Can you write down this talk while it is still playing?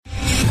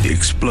The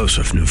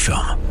explosive new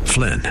film,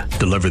 Flynn,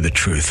 deliver the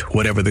truth,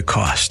 whatever the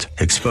cost,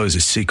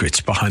 exposes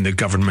secrets behind the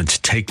government's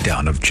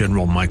takedown of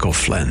General Michael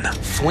Flynn.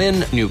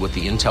 Flynn knew what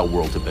the intel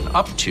world had been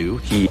up to.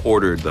 He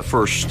ordered the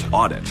first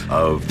audit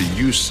of the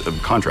use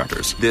of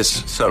contractors.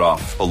 This set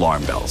off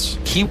alarm bells.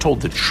 He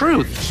told the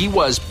truth. He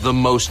was the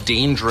most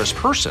dangerous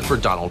person for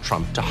Donald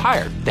Trump to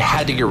hire. They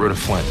had to get rid of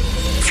Flynn.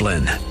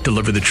 Flynn,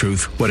 deliver the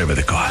truth, whatever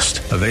the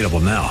cost. Available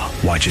now.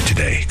 Watch it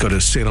today. Go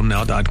to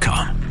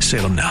salemnow.com.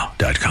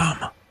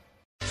 salemnow.com.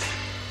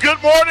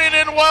 Good morning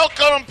and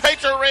welcome,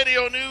 Patriot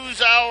Radio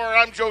News Hour.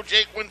 I'm Joe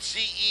Jaquin,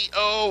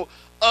 CEO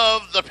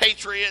of the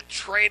Patriot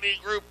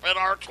Trading Group, and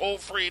our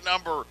toll-free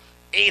number,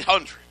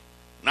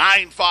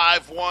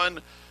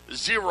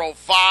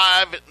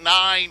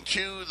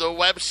 800-951-0592, the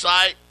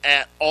website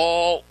at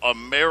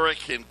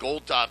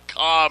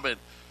allamericangold.com. And,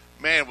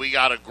 man, we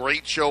got a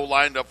great show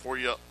lined up for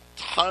you.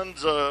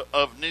 Tons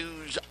of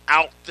news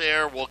out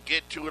there. We'll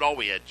get to it all.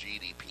 We had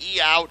GDP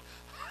out.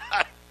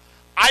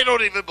 I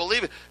don't even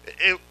believe it.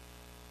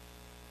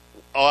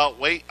 I'll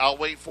wait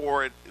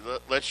for it.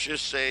 Let's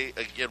just say,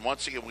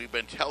 once again, we've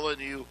been telling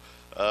you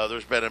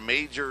there's been a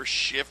major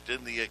shift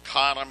in the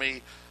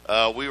economy.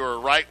 We were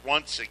right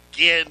once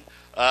again.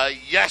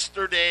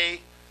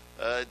 Yesterday,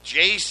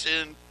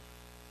 Jason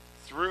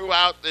threw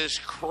out this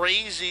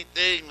crazy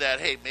thing that,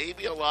 hey,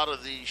 maybe a lot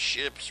of these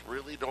ships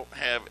really don't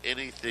have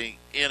anything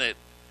in it.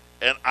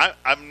 And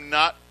I'm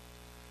not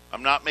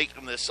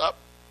making this up,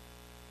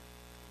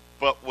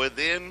 but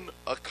within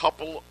a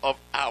couple of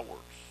hours,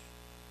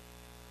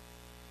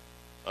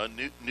 a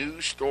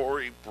new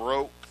story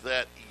broke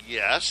that,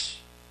 yes,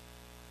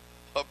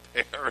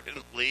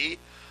 apparently,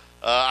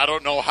 I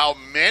don't know how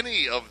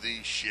many of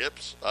these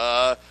ships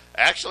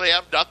actually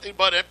have nothing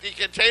but empty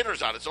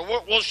containers on it.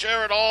 So we'll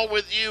share it all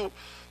with you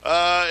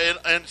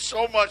and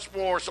so much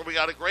more. So we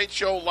got a great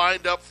show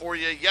lined up for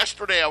you.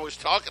 Yesterday I was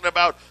talking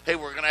about, hey,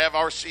 we're going to have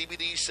our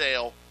CBD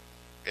sale,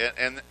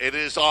 and it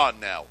is on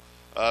now.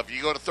 If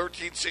you go to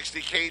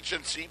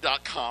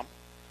 1360khnc.com,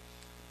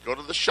 go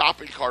to the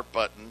shopping cart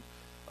button.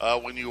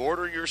 When you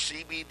order your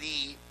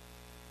CBD,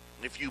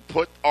 if you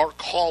put our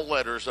call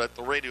letters at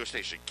the radio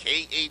station,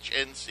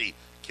 KHNC,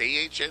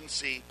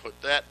 put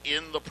that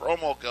in the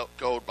promo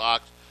code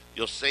box,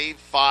 you'll save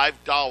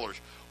 $5.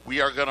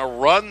 We are going to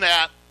run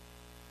that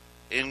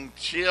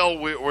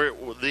until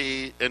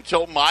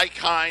until My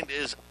Kind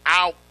is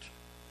out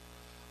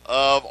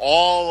of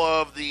all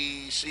of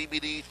the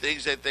CBD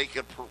things that they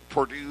can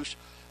produce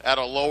at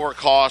a lower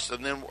cost,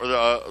 and then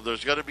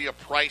there's going to be a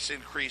price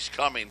increase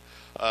coming.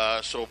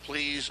 So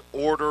please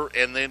order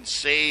and then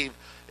save.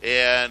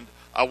 And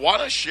I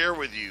want to share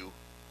with you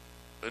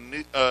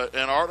an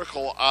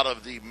article out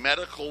of the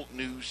Medical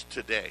News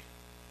Today.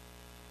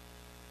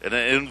 And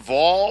it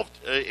involved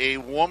a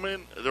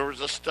woman. There was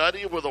a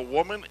study with a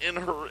woman in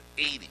her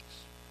 80s.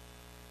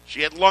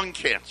 She had lung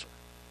cancer.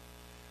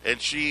 And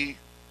she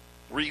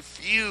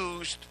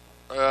refused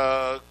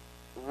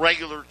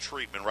regular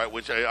treatment, right,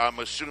 which I'm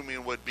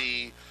assuming would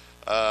be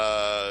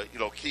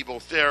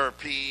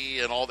chemotherapy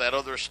and all that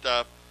other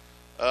stuff.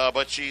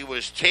 But she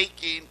was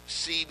taking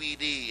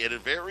CBD, and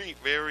it's very,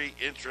 very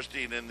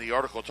interesting in the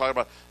article talking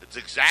about it's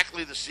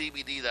exactly the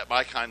CBD that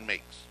My Kind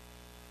makes.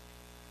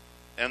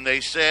 And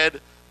they said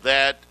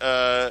that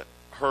her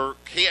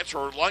cancer,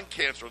 her lung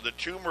cancer, the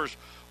tumors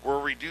were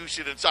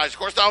reducing in size. Of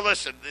course, now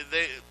listen,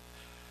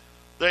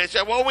 they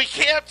said, well, we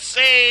can't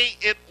say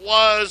it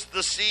was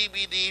the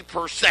CBD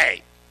per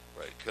se,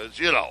 right? Because,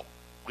 we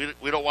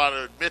don't want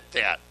to admit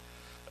that.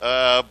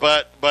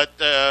 But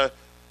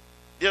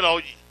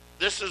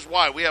this is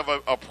why we have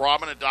a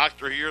prominent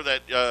doctor here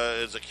that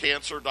is a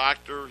cancer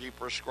doctor. He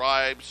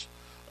prescribes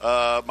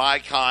My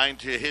Kind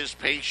to his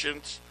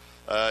patients.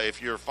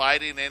 If you're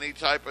fighting any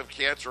type of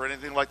cancer or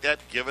anything like that,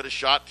 give it a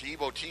shot.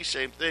 TiVo T,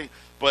 same thing.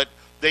 But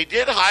they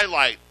did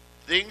highlight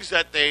things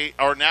that they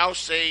are now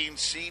saying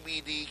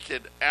CBD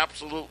can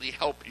absolutely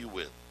help you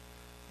with.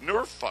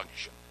 Nerve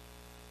function,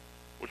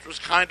 which was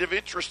kind of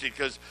interesting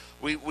because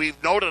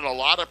we've noted a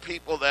lot of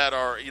people that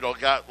are,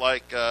 got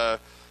like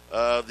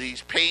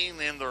these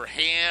pain in their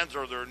hands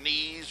or their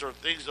knees or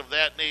things of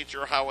that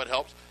nature, how it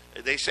helps.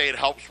 They say it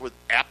helps with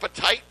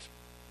appetite,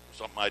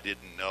 something I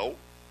didn't know,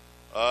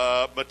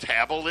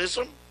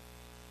 metabolism,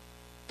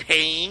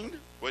 pain,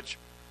 which,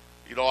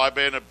 I've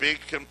been a big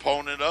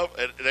component of.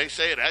 And they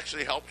say it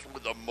actually helps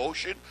with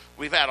emotion.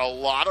 We've had a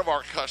lot of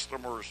our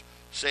customers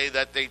say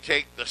that they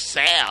take the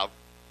salve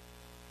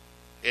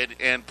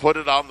and put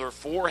it on their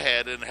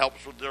forehead and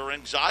helps with their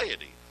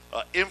anxiety.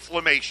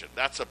 Inflammation,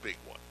 that's a big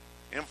one.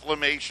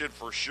 Inflammation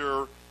for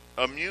sure.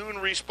 Immune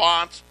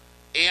response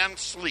and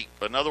sleep,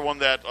 another one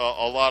that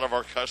a lot of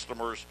our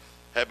customers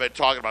have been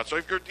talking about. So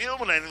if you're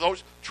dealing with any of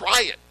those,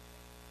 try it.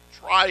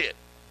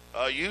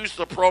 Use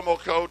the promo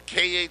code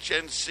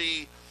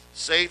KHNC,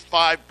 save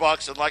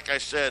 $5. And like I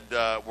said,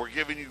 we're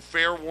giving you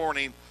fair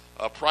warning.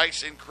 A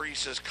price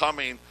increase is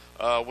coming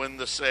when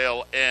the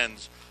sale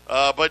ends.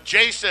 But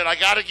Jason, I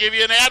got to give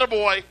you an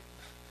attaboy.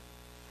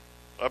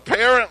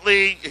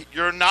 Apparently,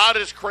 you're not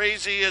as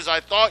crazy as I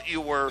thought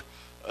you were,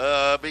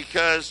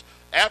 because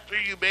after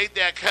you made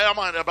that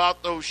comment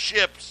about those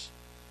ships,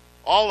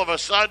 all of a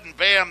sudden,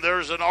 bam,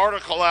 there's an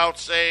article out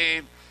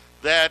saying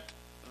that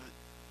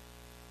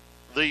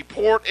the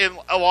port in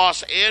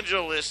Los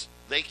Angeles,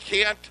 they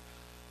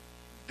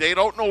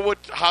don't know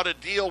how to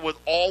deal with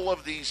all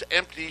of these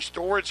empty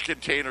storage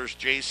containers,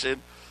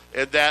 Jason,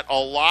 and that a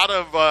lot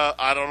of,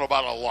 I don't know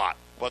about a lot,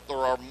 but there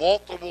are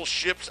multiple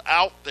ships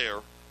out there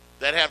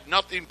that have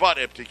nothing but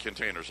empty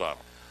containers on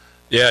them.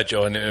 Yeah,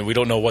 Joe, and we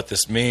don't know what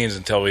this means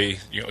until we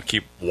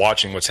keep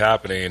watching what's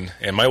happening.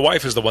 And my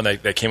wife is the one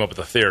that came up with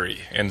the theory,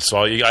 and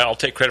so I'll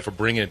take credit for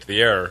bringing it to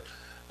the air.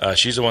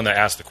 She's the one that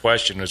asked the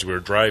question as we were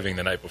driving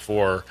the night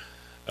before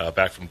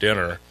back from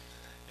dinner.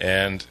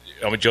 And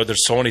I mean, Joe,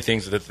 there's so many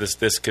things that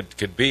this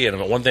could be. And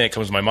one thing that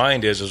comes to my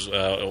mind is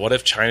what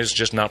if China's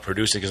just not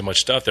producing as much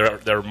stuff?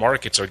 Their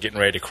markets are getting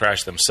ready to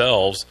crash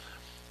themselves,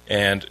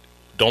 and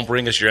don't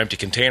bring us your empty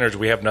containers.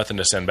 We have nothing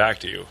to send back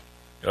to you.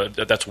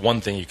 That's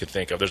one thing you could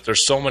think of.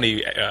 There's so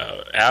many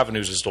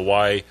avenues as to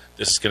why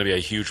this is going to be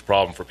a huge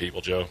problem for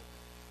people, Joe.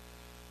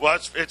 Well,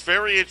 it's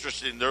very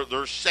interesting.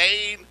 They're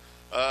saying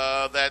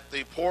that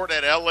the port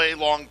at L.A.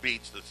 Long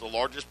Beach, that's the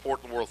largest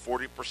port in the world,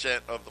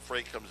 40% of the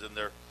freight comes in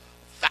there.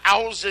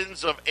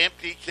 Thousands of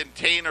empty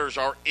containers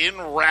are en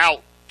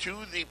route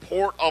to the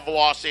port of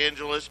Los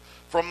Angeles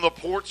from the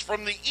ports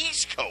from the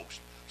East Coast.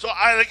 So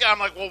I'm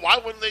like, well, why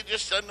wouldn't they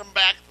just send them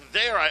back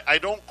there? I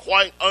don't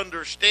quite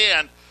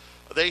understand.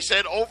 They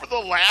said over the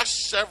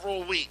last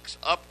several weeks,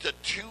 up to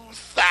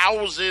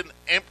 2,000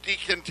 empty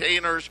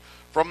containers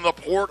from the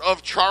port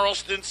of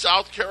Charleston,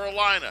 South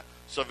Carolina,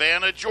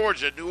 Savannah,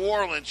 Georgia, New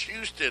Orleans,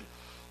 Houston,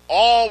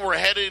 all were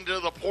heading to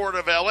the port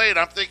of L.A. And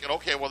I'm thinking,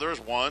 okay, well, there's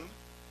 1,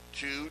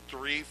 2,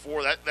 3,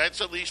 4. That's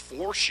at least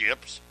 4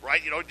 ships,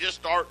 right? Just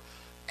start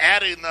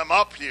adding them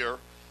up here.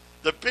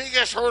 The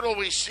biggest hurdle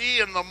we see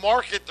in the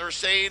market, they're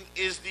saying,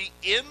 is the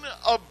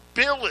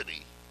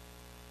inability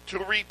to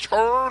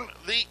return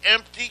the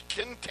empty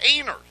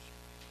containers.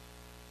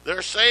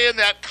 They're saying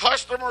that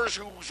customers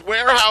whose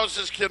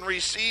warehouses can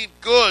receive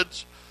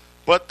goods,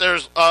 but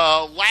there's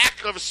a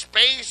lack of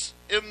space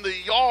in the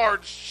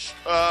yards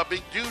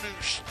due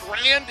to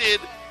stranded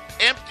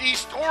empty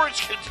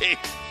storage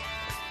containers.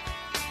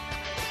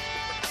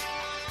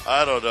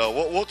 I don't know.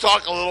 We'll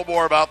talk a little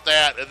more about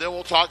that, and then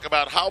we'll talk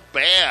about how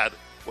bad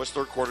was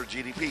third quarter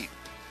GDP.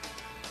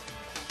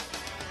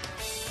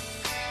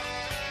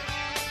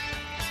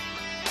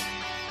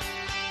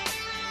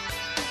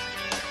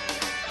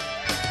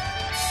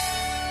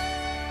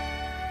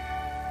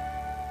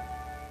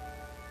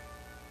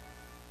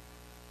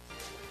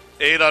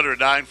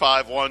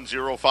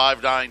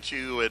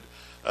 (800-951-0592),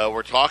 and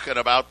we're talking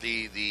about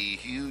the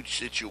huge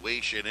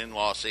situation in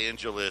Los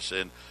Angeles,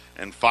 and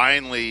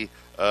finally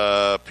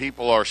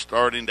people are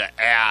starting to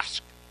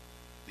ask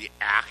the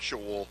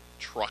actual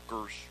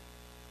truckers,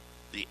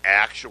 the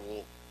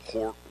actual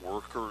port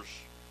workers,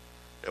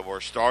 and we're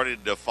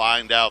starting to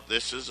find out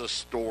this is a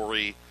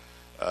story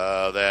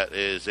that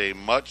is a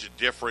much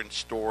different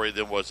story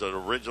than was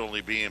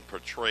originally being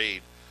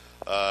portrayed.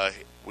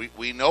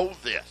 We know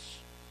this.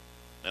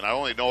 And I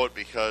only know it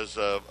because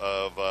of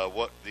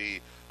what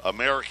the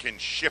American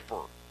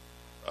Shipper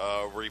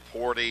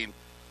reporting.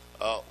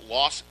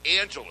 Los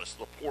Angeles,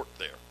 the port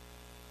there,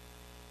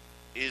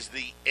 is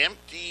the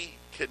empty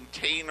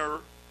container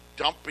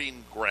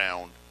dumping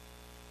ground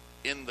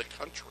in the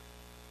country.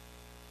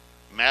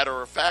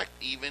 Matter of fact,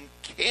 even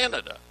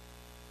Canada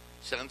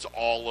sends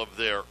all of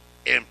their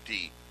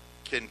empty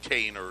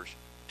containers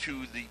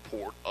to the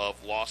port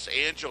of Los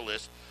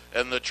Angeles.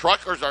 And the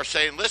truckers are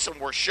saying, listen,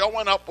 we're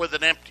showing up with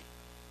an empty.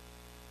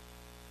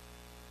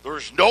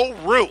 There's no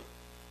room.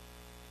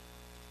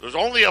 There's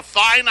only a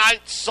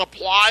finite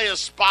supply of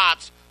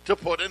spots to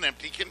put an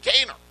empty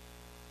container.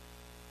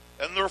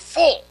 And they're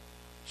full.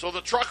 So the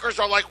truckers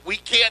are like, we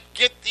can't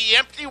get the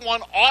empty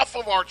one off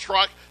of our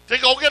truck to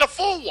go get a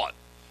full one.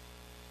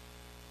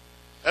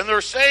 And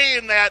they're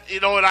saying that,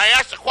 and I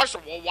asked the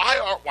question, well,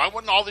 why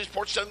wouldn't all these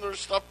ports send their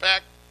stuff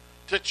back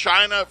to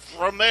China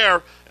from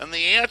there? And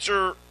the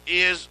answer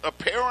is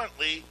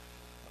apparently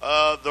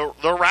the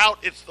route,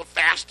 it's the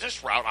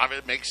fastest route. I mean,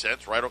 it makes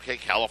sense, right? Okay,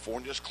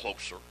 California's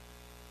closer.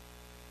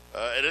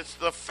 And it's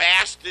the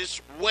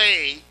fastest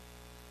way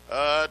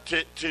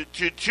to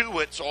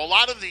it. So a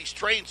lot of these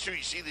trains, too,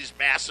 you see these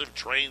massive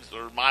trains that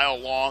are a mile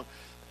long,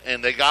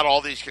 and they got all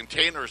these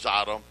containers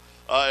on them.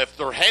 If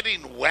they're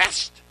heading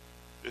west,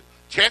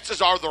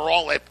 chances are they're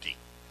all empty,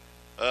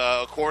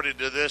 according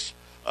to this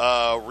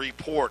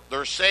report.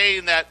 They're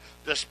saying that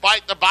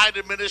despite the Biden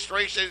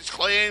administration's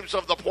claims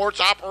of the ports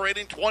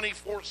operating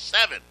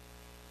 24/7,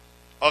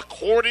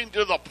 according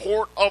to the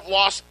Port of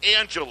Los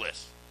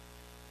Angeles,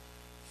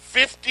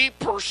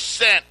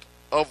 50%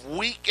 of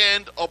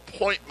weekend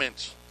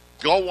appointments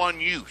go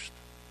unused.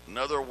 In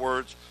other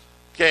words,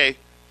 okay,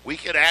 we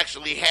could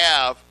actually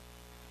have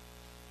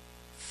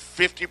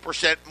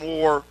 50%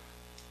 more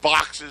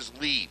boxes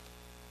leave,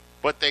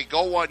 but they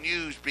go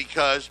unused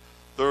because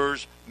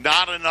there's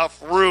not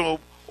enough room,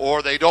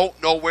 or they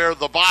don't know where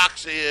the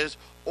box is,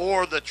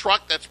 or the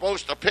truck that's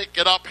supposed to pick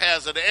it up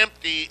has it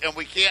empty and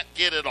we can't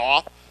get it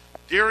off.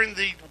 During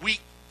the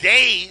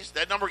weekdays,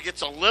 that number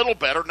gets a little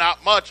better,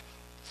 not much.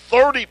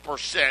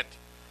 30%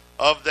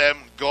 of them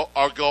go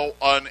unused,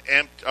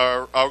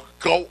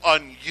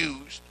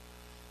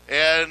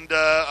 and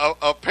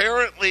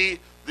apparently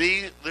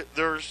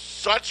there's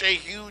such a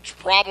huge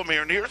problem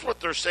here. And here's what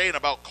they're saying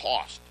about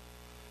cost: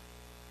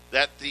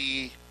 that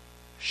the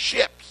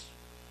ships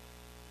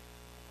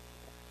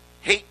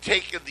hate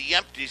taking the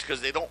empties because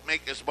they don't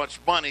make as much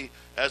money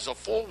as a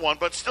full one.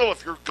 But still,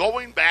 if you're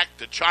going back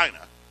to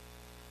China,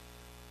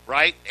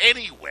 right,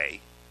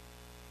 anyway,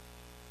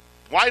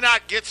 why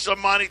not get some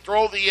money,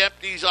 throw the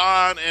empties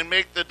on, and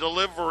make the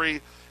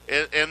delivery?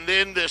 And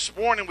then this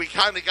morning we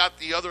kind of got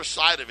the other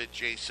side of it,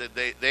 Jason.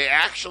 They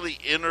actually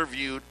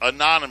interviewed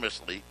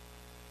anonymously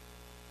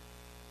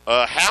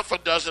half a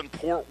dozen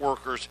port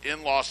workers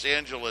in Los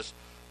Angeles,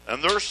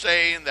 and they're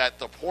saying that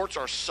the ports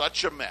are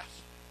such a mess,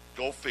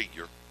 go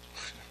figure,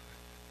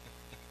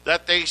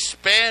 that they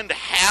spend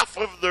half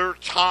of their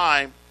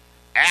time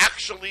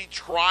actually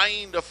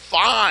trying to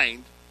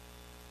find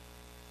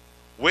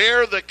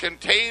where the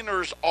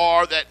containers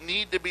are that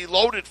need to be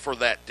loaded for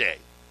that day.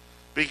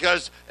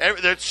 Because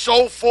it's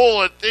so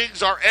full and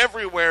things are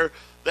everywhere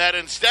that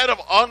instead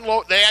of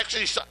unload, they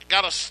actually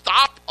got to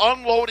stop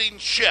unloading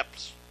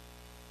ships.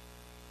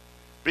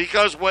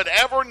 Because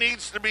whatever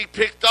needs to be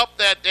picked up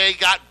that day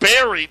got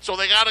buried, so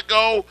they got to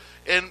go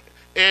and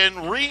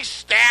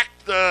restack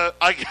the,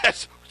 I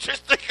guess,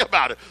 just think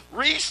about it,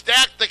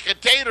 restack the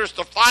containers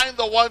to find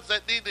the ones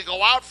that need to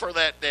go out for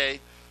that day.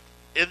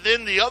 And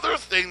then the other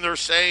thing they're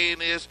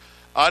saying is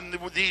on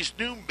these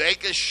new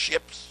mega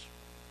ships,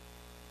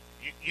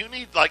 you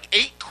need like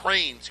 8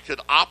 cranes could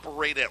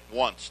operate at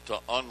once to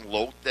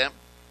unload them.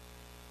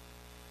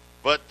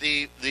 But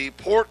the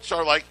ports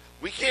are like,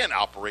 we can't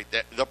operate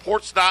that. The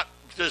port's not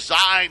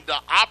designed to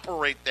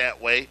operate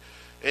that way.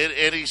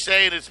 And he's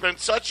saying it's been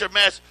such a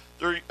mess.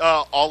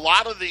 A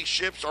lot of these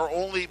ships are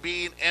only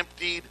being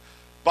emptied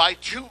by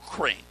 2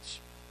 cranes.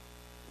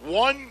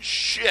 One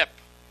ship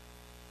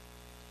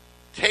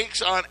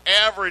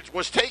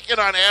was taken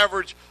on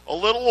average a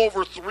little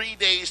over 3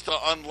 days to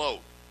unload.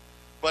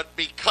 But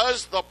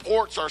because the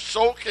ports are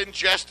so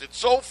congested,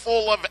 so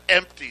full of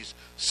empties,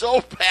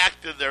 so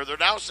packed in there, they're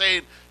now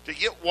saying to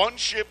get one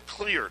ship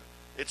cleared,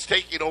 it's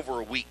taking over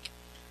a week.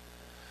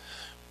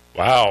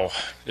 Wow.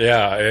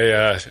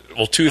 Yeah.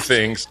 Well, 2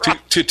 things.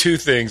 Two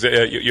things.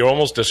 You're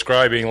almost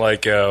describing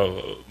like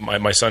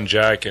my son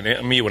Jack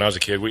and me when I was a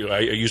kid.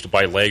 I used to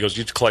buy Legos. You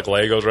used to collect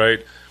Legos, right?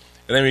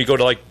 And then when you go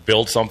to like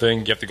build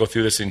something, you have to go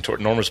through this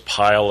enormous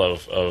pile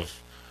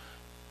of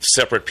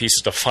separate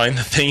pieces to find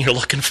the thing you're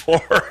looking for.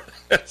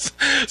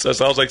 So it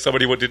sounds like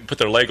somebody didn't put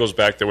their Legos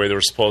back the way they were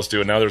supposed to,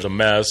 and now there's a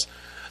mess.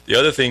 The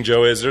other thing,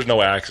 Joe, is there's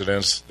no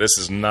accidents. This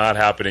is not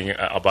happening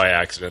by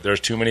accident. There's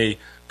too many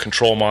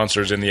control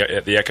monsters in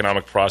the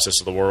economic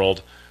process of the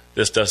world.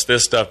 This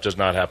stuff does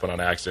not happen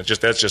on accident.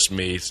 That's just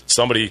me.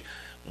 Somebody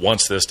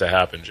wants this to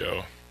happen,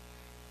 Joe.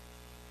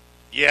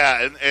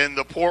 Yeah, and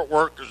the port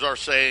workers are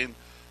saying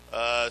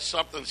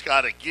something's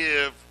got to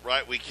give,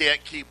 right? We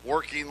can't keep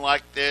working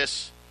like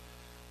this.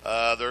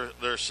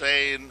 They're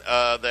saying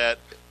that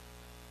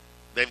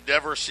they've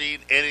never seen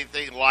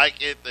anything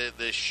like it.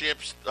 The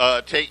ship's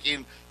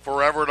taking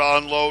forever to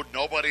unload.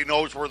 Nobody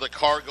knows where the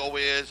cargo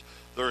is.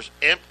 There's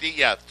empty.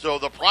 Yeah, so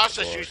the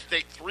process used to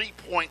take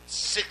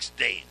 3.6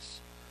 days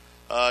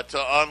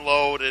to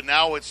unload, and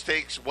now it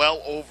takes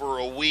well over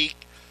a week.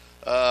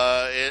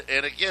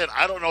 And again,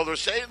 I don't know. They're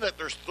saying that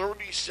there's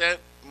 30%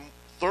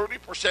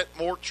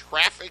 more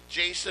traffic,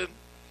 Jason,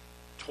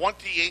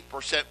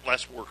 28%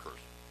 less workers.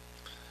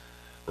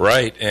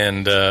 Right,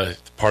 and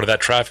part of that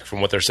traffic,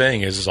 from what they're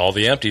saying, is all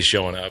the empties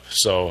showing up.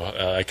 So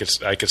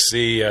I could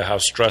see how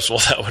stressful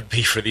that would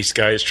be for these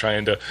guys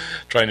trying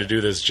to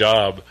do this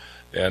job.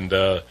 And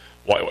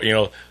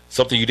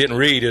something you didn't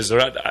read is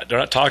they're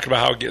not talking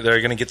about how they're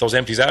going to get those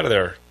empties out of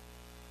there.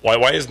 Why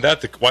wasn't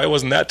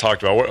that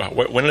talked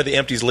about? When are the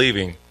empties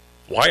leaving?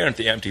 Why aren't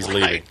the empties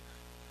leaving?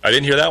 I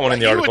didn't hear that one in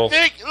the article.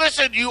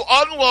 Listen, you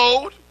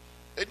unload,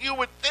 and you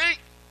would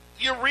think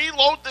you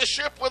reload the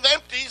ship with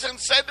empties and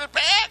send it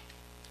back.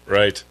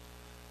 Right.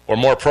 Or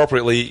more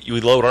appropriately, you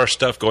load our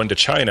stuff going to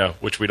China,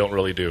 which we don't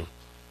really do.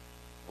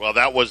 Well,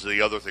 that was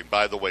the other thing,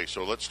 by the way.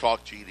 So let's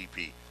talk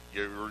GDP.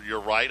 You're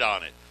right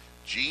on it.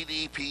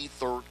 GDP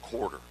third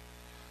quarter.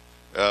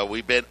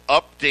 We've been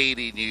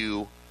updating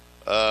you,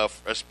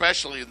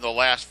 especially in the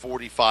last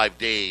 45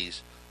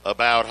 days,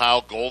 about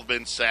how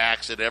Goldman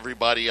Sachs and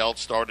everybody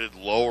else started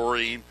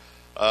lowering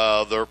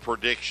their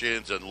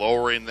predictions and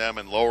lowering them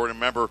and lowering.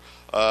 Remember,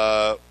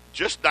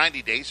 just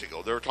 90 days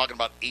ago, they were talking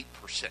about 8%.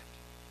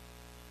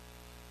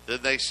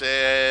 Then they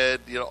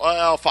said,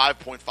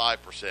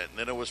 5.5%, and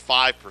then it was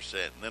 5%,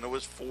 and then it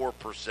was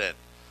 4%.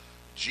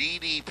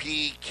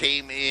 GDP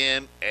came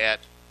in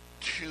at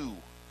 2%.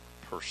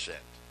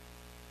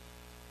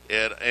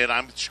 And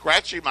I'm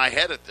scratching my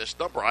head at this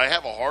number. I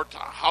have a hard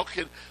time.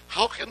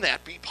 How can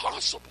that be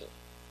possible?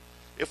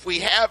 If we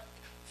have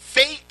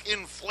fake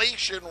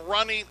inflation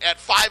running at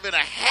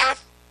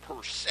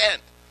 5.5%,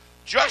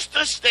 just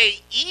to stay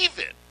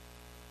even,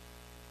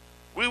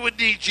 we would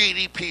need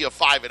GDP of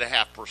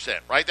 5.5%,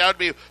 right? That would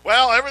be,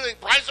 well, everything,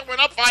 prices went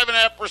up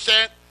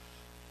 5.5%.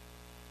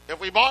 If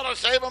we bought the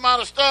same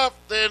amount of stuff,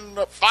 then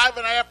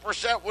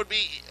 5.5% would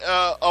be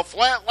a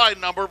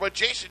flatline number. But,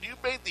 Jason, you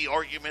made the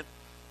argument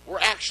we're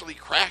actually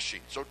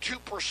crashing. So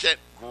 2%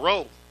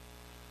 growth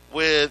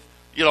with,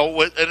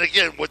 and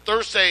again, what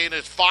they're saying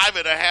is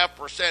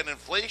 5.5%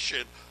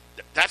 inflation.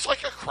 That's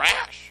like a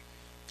crash.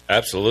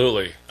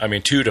 Absolutely. I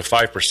mean, 2 to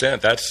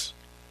 5%,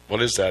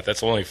 what is that?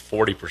 That's only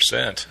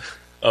 40%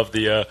 of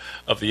the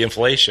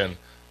inflation.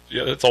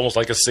 Yeah, it's almost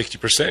like a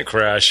 60%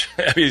 crash.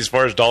 I mean, as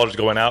far as dollars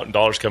going out and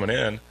dollars coming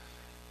in,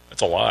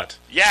 that's a lot.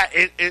 Yeah,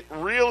 it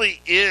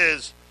really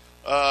is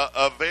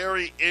a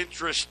very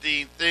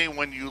interesting thing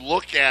when you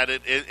look at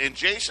it. And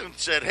Jason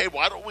said, "Hey,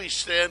 why don't we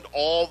send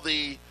all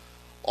the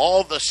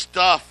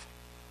stuff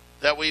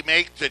that we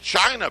make to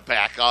China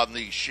back on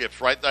these ships?"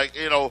 Right? Like,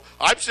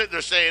 I'm sitting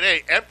there saying,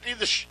 "Hey,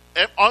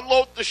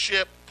 unload the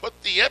ship, put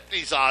the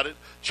empties on it."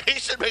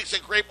 Jason makes a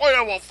great point.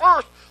 Well,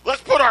 first,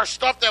 let's put our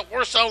stuff that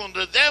we're selling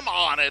to them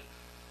on it.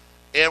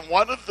 And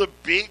one of the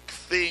big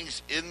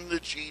things in the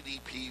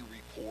GDP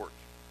report,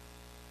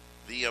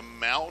 the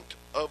amount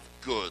of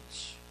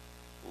goods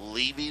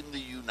leaving the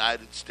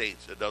United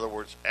States, in other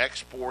words,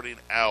 exporting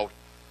out,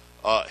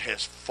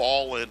 has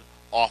fallen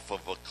off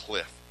of a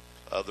cliff.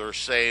 They're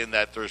saying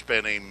that there's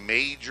been a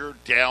major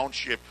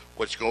downshift,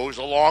 which goes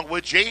along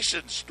with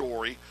Jason's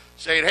story,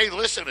 saying, hey,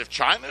 listen, if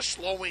China's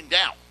slowing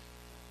down,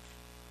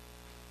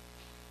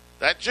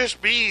 that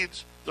just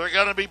means they're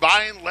going to be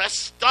buying less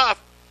stuff.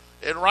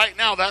 And right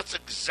now, that's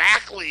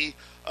exactly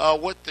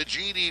what the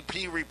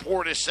GDP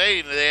report is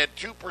saying. They had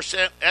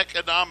 2%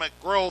 economic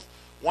growth.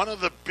 One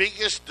of the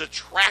biggest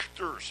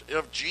detractors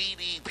of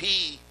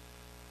GDP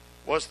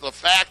was the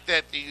fact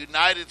that the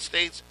United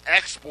States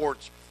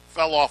exports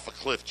fell off a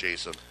cliff,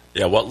 Jason.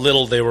 Yeah, what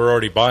little they were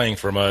already buying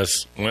from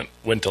us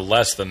went to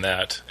less than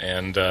that.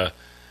 And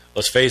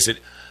let's face it,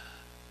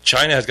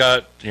 China has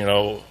got,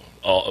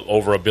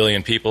 over 1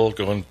 billion people,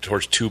 going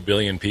towards 2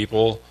 billion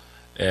people.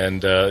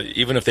 And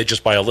even if they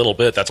just buy a little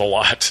bit, that's a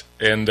lot.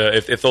 And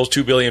if those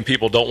 2 billion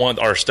people don't want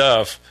our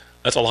stuff,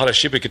 that's a lot of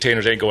shipping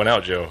containers ain't going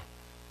out, Joe.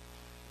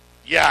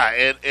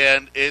 Yeah,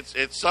 and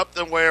it's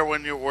something where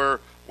when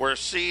we're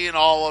seeing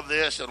all of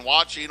this and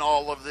watching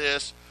all of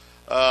this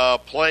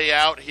play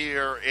out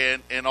here,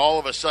 and all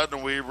of a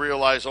sudden we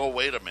realize, oh,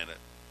 wait a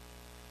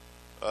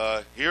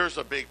minute. Here's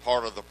a big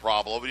part of the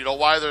problem. You know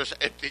why there's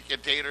empty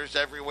containers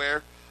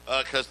everywhere?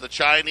 Because the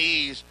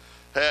Chinese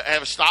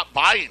have stopped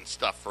buying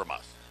stuff from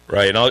us.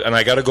 Right, and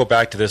I got to go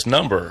back to this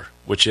number,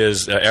 which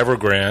is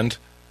Evergrande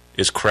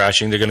is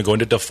crashing. They're going to go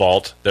into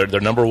default. Their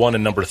number 1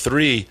 and number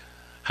 3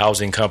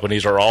 housing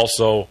companies are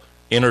also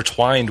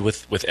intertwined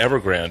with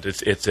Evergrande.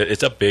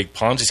 It's a big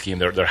Ponzi scheme.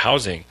 They're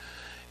housing,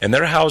 and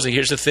their housing.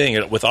 Here's the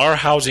thing: with our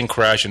housing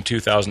crash in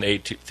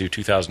 2008 through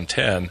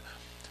 2010,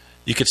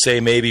 you could say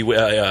maybe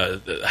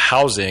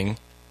housing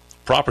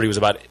property was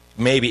about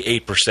maybe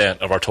 8%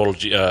 of our total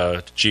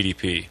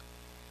GDP.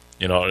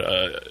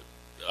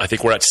 I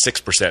think we're at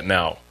 6%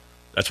 now.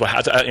 That's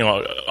what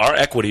our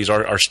equities,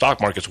 our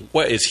stock market's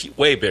is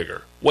way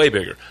bigger, way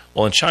bigger.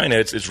 Well, in China,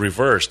 it's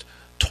reversed.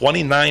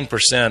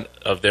 29%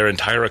 of their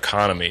entire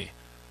economy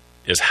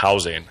is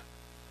housing,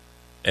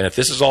 and if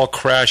this is all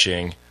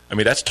crashing, I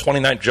mean that's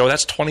 29. Joe,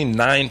 that's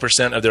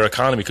 29% of their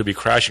economy could be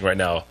crashing right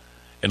now.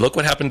 And look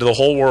what happened to the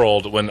whole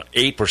world when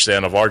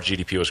 8% of our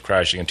GDP was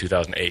crashing in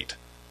 2008.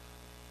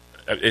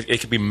 It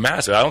could be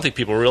massive. I don't think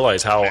people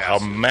realize how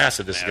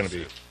massive this is going to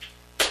be.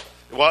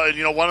 Well,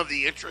 and one of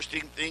the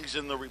interesting things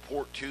in the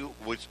report, too,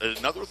 was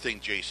another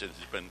thing Jason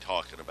has been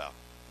talking about.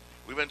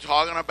 We've been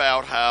talking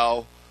about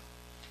how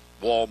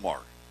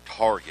Walmart,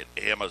 Target,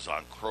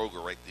 Amazon,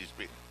 Kroger, right,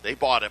 they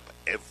bought up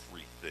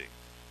everything.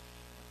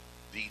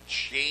 The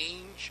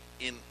change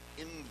in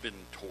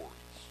inventories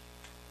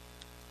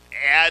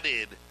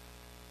added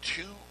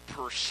 2%,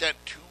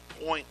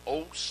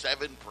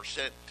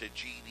 2.07% to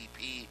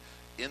GDP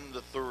in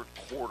the third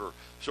quarter.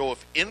 So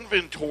if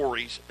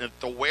inventories at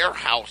the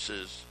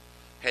warehouses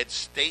had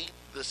stayed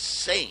the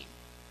same,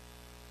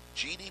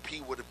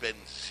 GDP would have been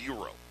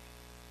 0.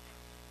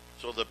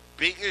 So the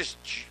biggest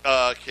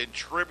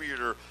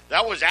contributor,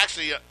 that was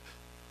actually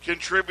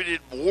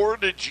contributed more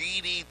to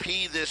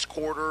GDP this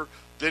quarter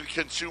than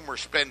consumer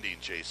spending,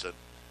 Jason.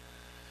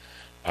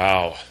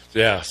 Wow.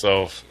 Yeah.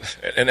 So,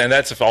 and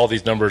that's if all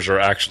these numbers are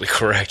actually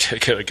correct.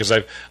 Because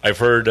I've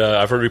heard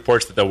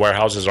reports that the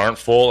warehouses aren't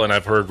full, and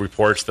I've heard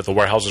reports that the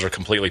warehouses are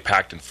completely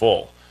packed and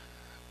full.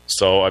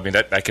 So, I mean,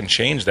 that can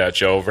change that,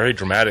 Joe, very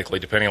dramatically,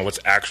 depending on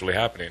what's actually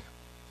happening.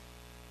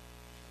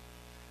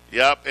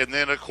 Yep, and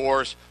then, of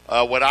course,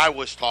 what I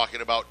was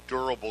talking about,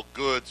 durable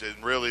goods,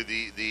 and really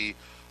the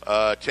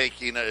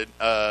taking a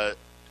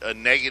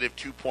negative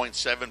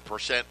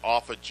 2.7%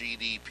 off of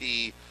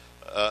GDP.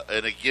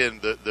 And again,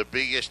 the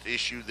biggest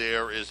issue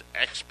there is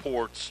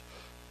exports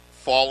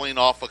falling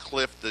off a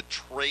cliff. The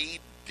trade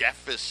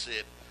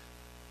deficit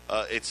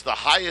It's the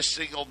highest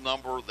single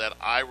number that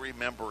I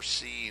remember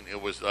seeing.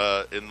 It was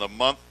in the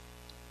month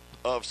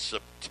of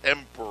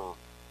September,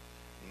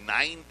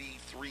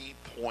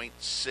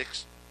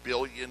 $93.6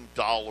 billion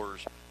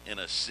in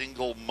a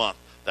single month.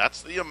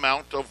 That's the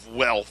amount of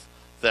wealth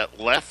that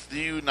left the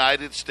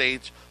United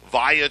States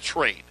via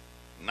trade.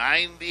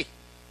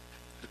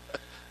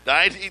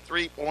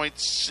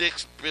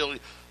 93.6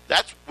 billion.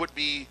 That would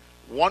be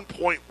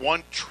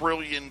 $1.1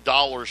 trillion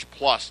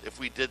plus if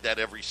we did that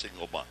every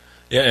single month.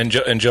 Yeah,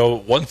 and Joe,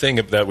 one thing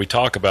that we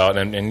talk about,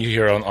 and you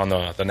hear on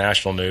the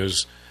national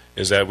news,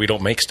 is that we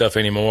don't make stuff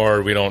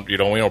anymore. We don't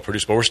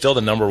produce, but we're still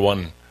the number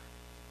one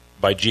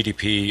by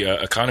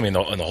GDP economy in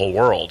the whole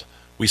world.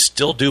 We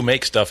still do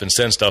make stuff and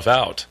send stuff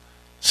out.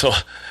 So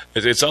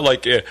it's not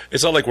like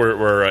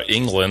we're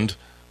England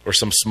or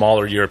some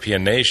smaller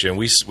European nation.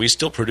 We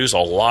still produce a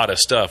lot of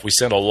stuff. We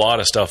send a lot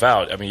of stuff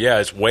out. I mean, yeah,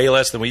 it's way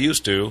less than we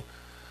used to,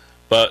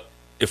 but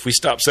if we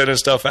stop sending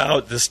stuff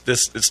out, this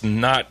it's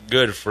not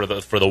good for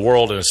the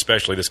world and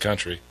especially this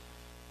country.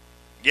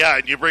 Yeah,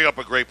 and you bring up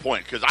a great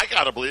point, because I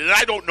got to believe, and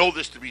I don't know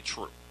this to be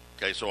true.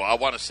 Okay, so I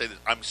want to say this.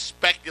 I'm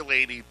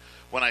speculating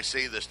when I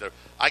say this.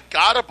 I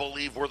got to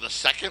believe we're the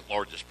second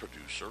largest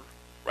producer.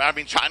 Right? I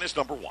mean, China's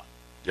number one.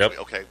 Yep.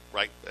 Okay,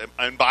 right,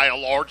 and by a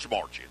large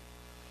margin.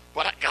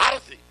 But I got to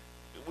think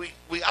we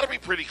got to be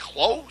pretty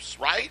close,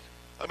 right?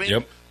 I mean,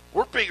 yep.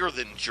 We're bigger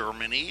than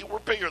Germany. We're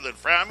bigger than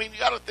France. I mean, you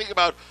got to think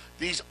about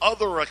these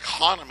other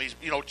economies.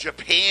 You know,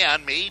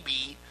 Japan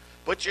maybe,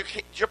 but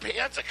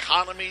Japan's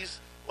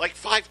economy's like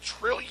 $5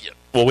 trillion.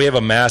 Well, we have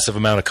a massive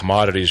amount of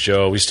commodities,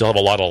 Joe. We still have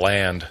a lot of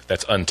land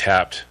that's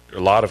untapped.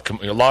 A lot of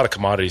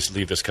commodities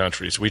leave this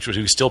country. So we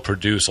still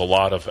produce a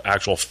lot of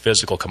actual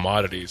physical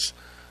commodities.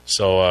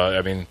 So,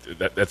 I mean,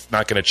 that's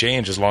not going to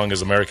change as long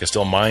as America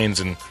still mines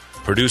and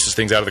produces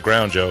things out of the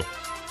ground, Joe.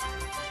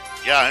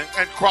 Yeah,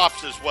 and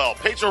crops as well.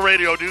 Patriot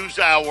Radio News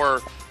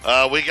Hour.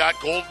 We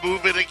got gold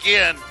moving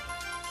again.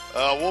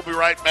 We'll be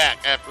right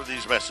back after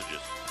these messages.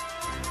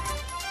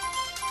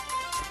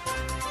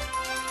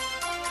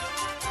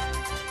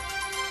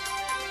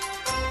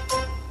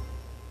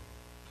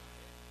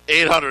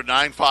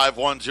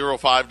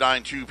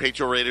 $800-951-0592,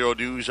 Patriot Radio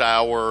News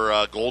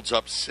Hour. Gold's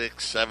up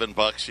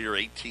 $6-7 here,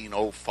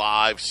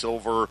 $18.05.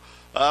 Silver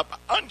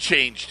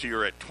unchanged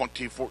here at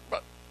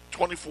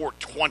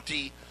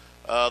 24.20.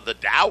 The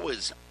Dow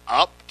is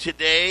up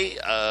today.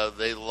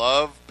 They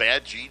love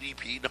bad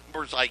GDP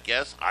numbers, I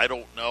guess. I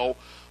don't know.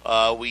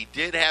 We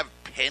did have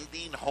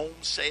pending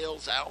home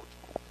sales out.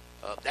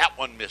 That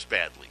one missed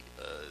badly.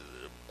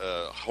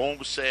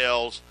 Home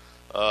sales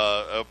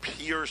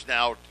appears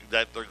now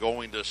that they're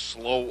going to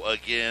slow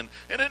again,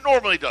 and it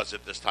normally does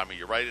at this time of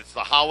year, right? It's the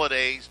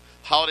holidays.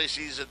 Holiday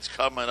season's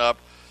coming up,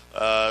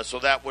 so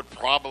that would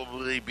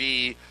probably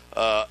be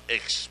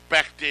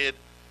expected.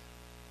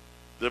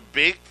 The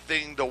big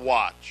thing to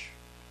watch,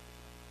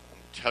 I'll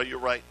tell you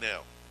right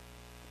now,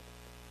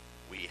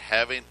 we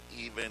haven't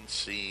even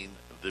seen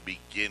the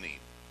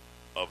beginning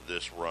of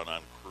this run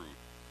on crude.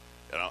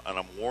 And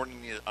I'm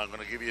warning you, I'm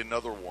going to give you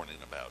another warning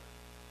about it.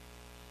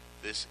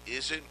 This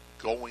isn't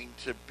going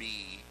to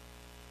be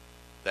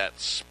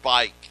that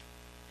spike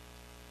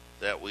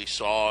that we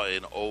saw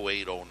in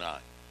 08-09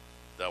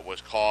 that was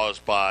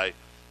caused by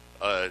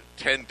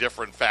 10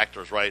 different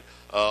factors, right?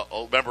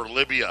 Remember,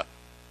 Libya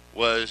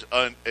was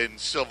in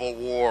civil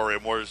war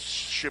and was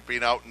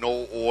shipping out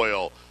no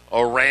oil.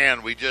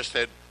 Iran, we just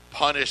had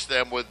punished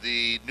them with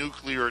the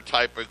nuclear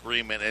type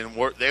agreement, and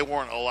they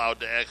weren't allowed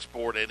to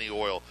export any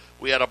oil.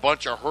 We had a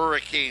bunch of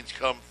hurricanes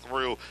come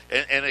through,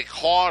 and it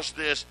caused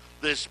this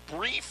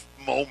brief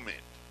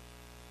moment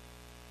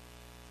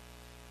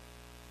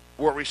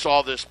where we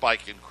saw this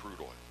spike in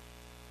crude oil.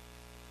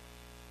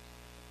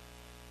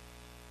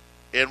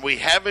 And we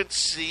haven't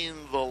seen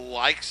the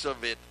likes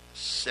of it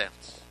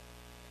since.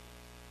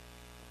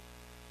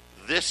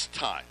 This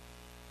time,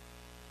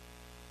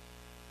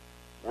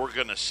 we're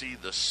going to see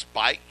the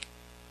spike,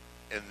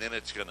 and then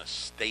it's going to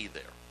stay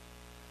there.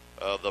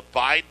 The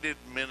Biden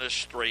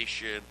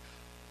administration,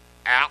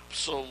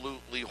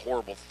 absolutely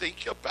horrible.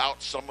 Think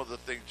about some of the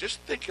things. Just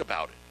think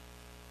about it.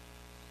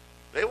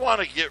 They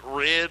want to get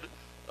rid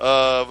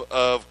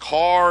of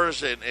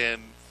cars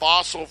and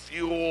fossil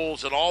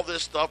fuels and all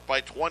this stuff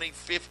by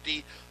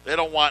 2050. They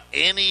don't want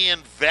any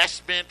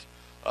investment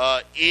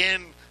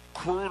in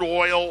crude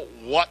oil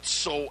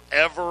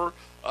whatsoever.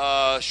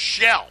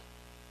 Shell,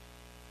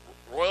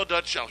 Royal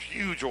Dutch Shell,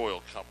 huge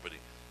oil company.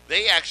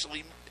 They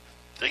actually,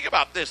 think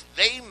about this,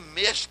 they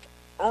missed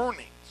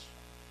earnings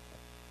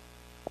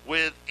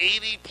with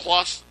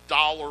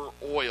 $80+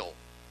 oil.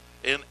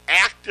 And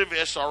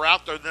activists are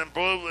out there,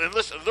 and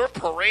listen, they're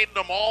parading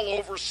them all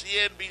over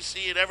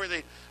CNBC and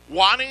everything,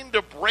 wanting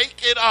to break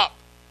it up,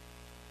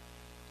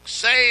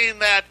 saying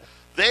that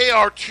they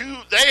have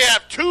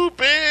too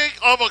big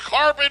of a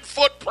carbon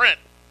footprint,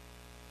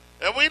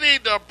 and we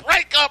need to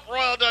break up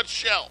Royal Dutch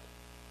Shell.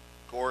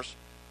 Of course,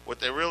 what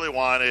they really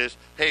want is,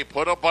 hey,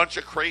 put a bunch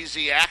of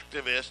crazy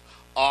activists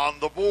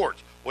on the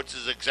boards, which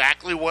is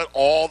exactly what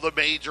all the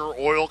major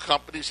oil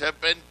companies have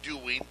been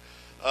doing.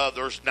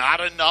 There's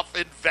not enough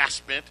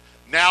investment.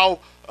 Now,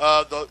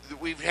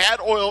 we've had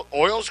oil.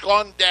 Oil's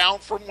gone down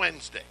from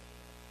Wednesday.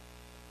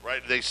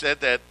 Right? They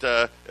said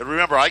that, and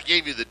remember, I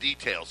gave you the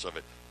details of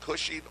it.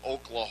 Cushing,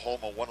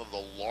 Oklahoma, one of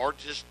the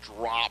largest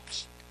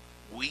drops,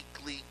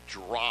 weekly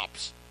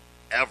drops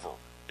ever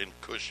in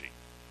Cushing,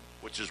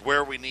 which is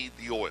where we need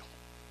the oil.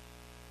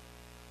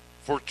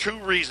 For two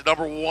reasons.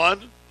 Number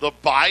one, the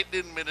Biden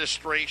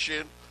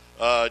administration,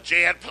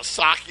 Jen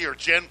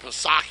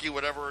Psaki,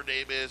 whatever her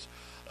name is,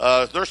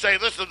 they're saying,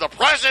 listen, the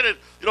president,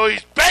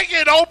 he's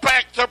begging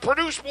OPEC to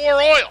produce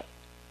more oil.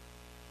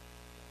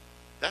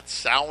 That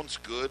sounds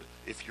good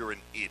if you're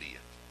an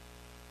idiot.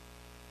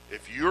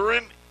 If you're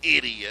an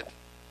idiot,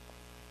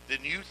 then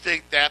you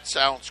think that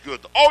sounds good.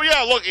 Oh,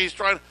 yeah, look, he's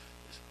trying to.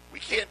 We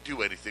can't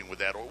do anything with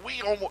that oil.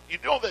 You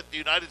know that the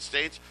United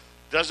States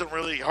doesn't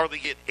really hardly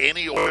get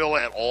any oil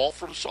at all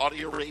from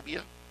Saudi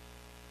Arabia?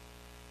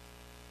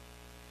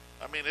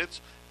 I mean,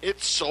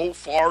 it's so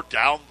far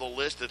down the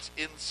list, it's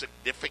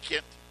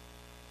insignificant.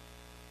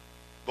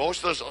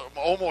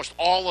 Almost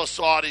all of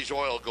Saudi's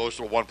oil goes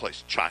to one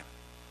place, China.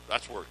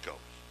 That's where it goes.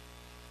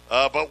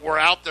 But we're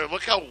out there.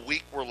 Look how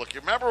weak we're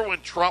looking. Remember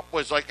when Trump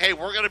was like, hey,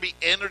 we're going to be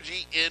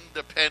energy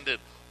independent.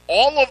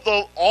 All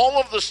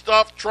of the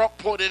stuff Trump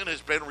put in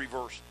has been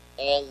reversed.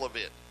 All of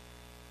it.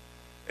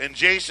 And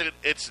Jason,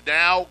 it's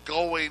now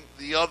going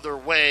the other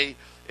way.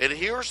 And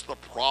here's the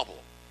problem.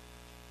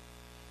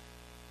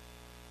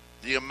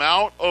 The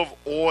amount of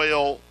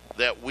oil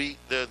that we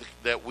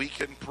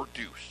can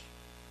produce.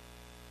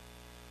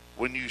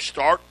 When you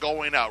start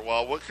going out,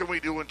 well, what can we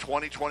do in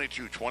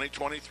 2022,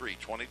 2023,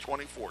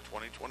 2024,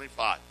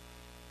 2025?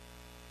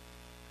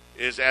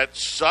 Is at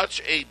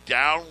such a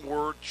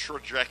downward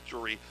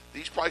trajectory,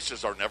 these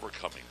prices are never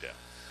coming down.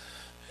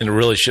 And it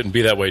really shouldn't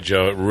be that way,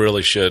 Joe. It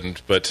really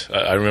shouldn't. But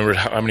I remember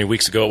how many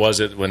weeks ago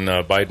was it when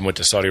Biden went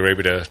to Saudi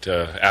Arabia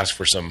to ask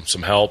for some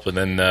help, and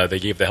then they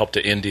gave the help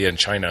to India and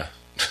China.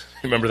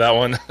 Remember that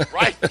one?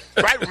 Right.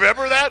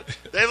 Remember that?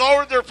 They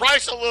lowered their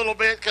price a little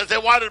bit because they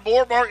wanted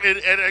more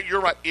market. And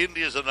you're right.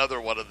 India is another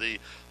one of the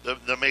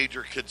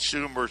major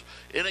consumers.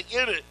 And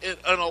again,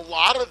 and a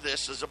lot of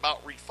this is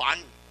about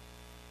refining.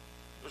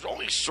 There's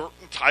only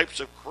certain types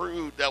of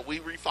crude that we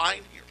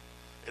refine here.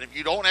 And if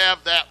you don't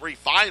have that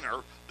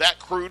refiner, that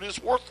crude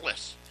is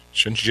worthless.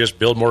 Shouldn't you just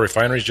build more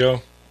refineries,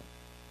 Joe?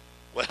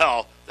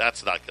 Well,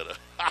 that's not going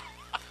to.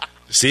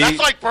 See? That's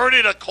like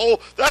burning a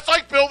coal. That's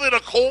like building a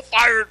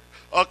coal-fired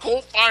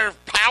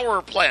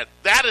power plant.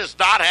 That is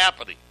not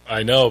happening.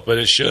 I know, but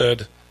it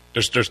should.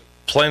 There's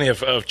plenty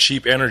of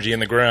cheap energy in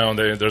the ground.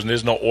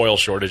 There's no oil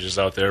shortages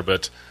out there,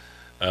 but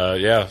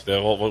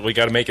we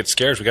got to make it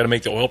scarce. We got to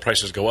make the oil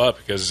prices go up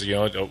because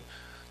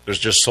there's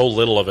just so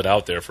little of it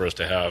out there for us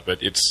to have.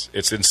 But it's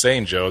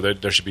insane, Joe.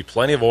 There should be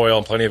plenty of oil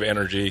and plenty of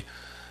energy,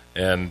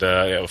 and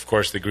of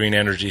course the green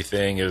energy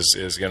thing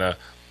is going to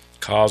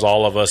cause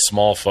all of us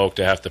small folk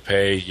to have to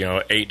pay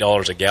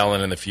 $8 a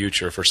gallon in the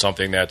future for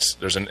something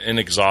there's an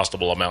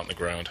inexhaustible amount in the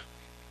ground.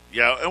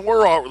 Yeah, and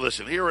we're all,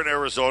 listen, here in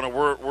Arizona,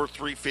 we're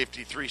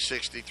 350,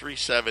 360,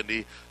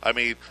 370. I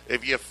mean,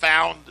 if you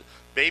found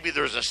maybe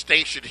there's a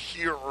station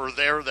here or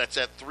there that's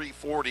at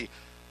 340,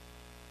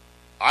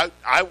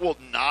 I will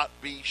not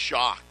be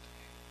shocked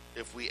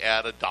if we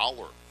add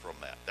 $1 from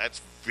that.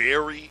 That's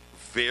very,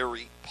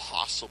 very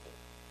possible.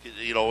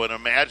 And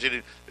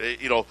imagine,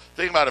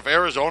 think about if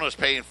Arizona's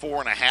paying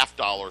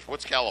 $4.50,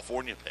 what's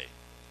California paying?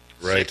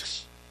 Right.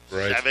 6,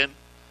 right. 7,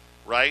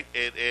 right?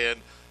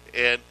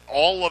 And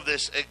all of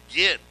this,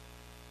 again,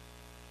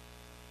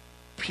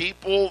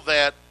 people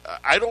that,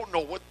 I don't know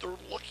what they're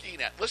looking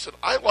at. Listen,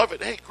 I love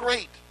it. Hey,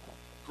 great.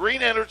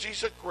 Green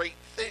energy's a great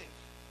thing.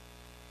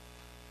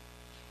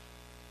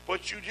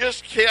 But you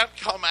just can't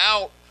come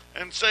out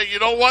and say, you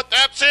know what,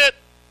 that's it.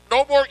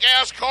 No more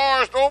gas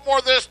cars, no more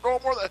this, no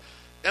more that.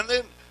 And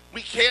then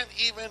we can't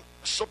even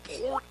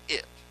support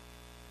it.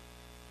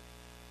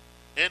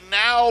 And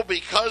now,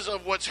 because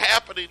of what's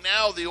happening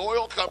now, the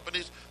oil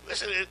companies,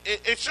 listen,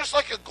 it's just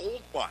like a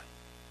gold mine.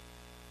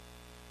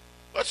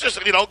 Let's just,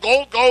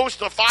 gold goes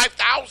to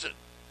 5,000.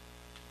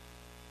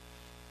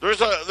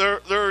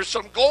 There's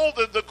some gold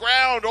in the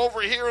ground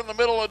over here in the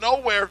middle of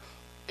nowhere.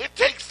 It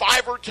takes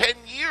 5 or 10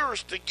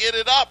 years to get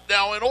it up.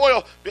 Now, in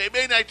oil, it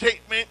may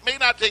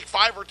not take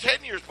 5 or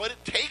 10 years, but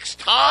it takes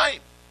time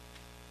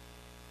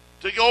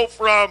to go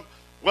from,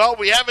 well,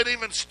 we haven't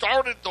even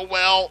started the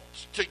well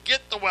to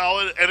get the well.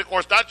 And of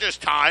course, not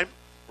just time,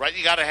 right?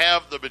 You got to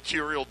have the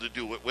material to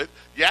do it with.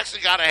 You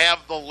actually got to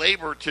have the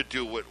labor to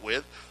do it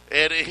with.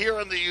 And here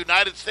in the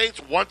United States,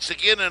 once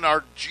again, in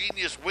our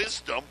genius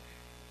wisdom,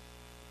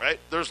 right,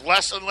 there's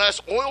less and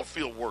less oil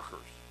field workers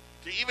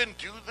to even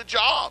do the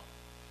job.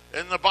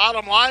 And the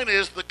bottom line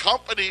is the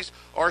companies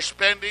are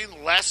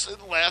spending less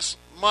and less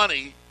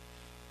money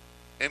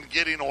in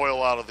getting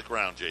oil out of the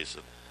ground,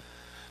 Jason.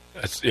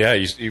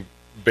 You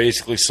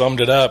basically summed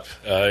it up.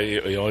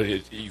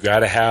 You got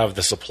to have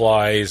the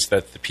supplies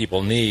that the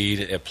people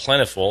need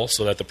plentiful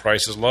so that the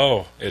price is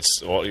low.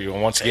 It's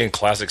once again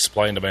classic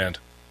supply and demand.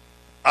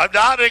 I'm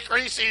not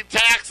increasing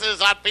taxes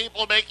on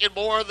people making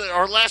more than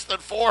or less than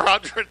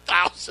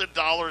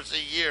 $400,000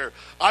 a year.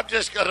 I'm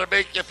just going to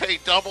make you pay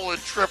double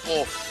and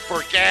triple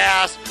for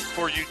gas,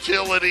 for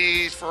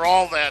utilities, for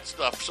all that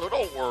stuff. So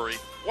don't worry.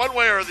 One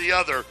way or the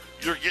other,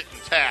 you're getting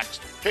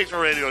taxed.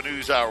 Patriot Radio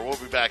News Hour. We'll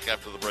be back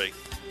after the break.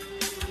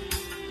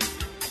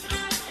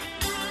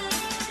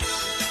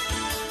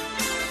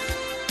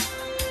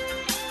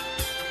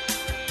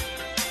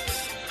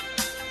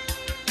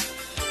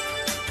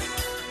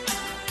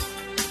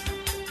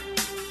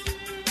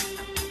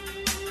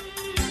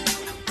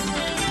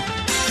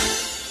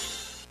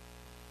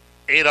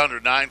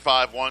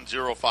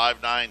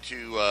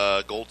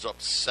 $800-951-0592. Gold's up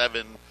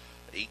 7,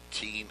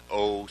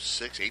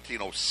 1806,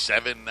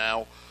 1807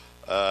 now.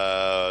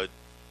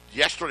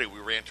 Yesterday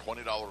we ran $20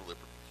 Liberties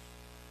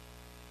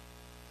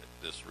at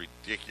this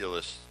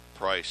ridiculous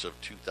price of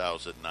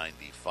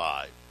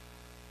 $2,095.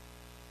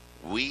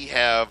 We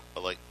have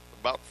like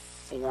about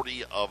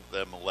 40 of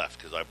them left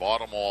because I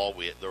bought them all.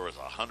 There was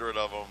 100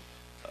 of them.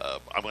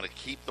 I'm going to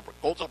keep the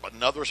gold's up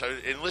another.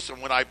 And listen,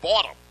 when I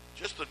bought them,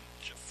 just a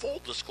full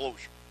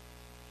disclosure.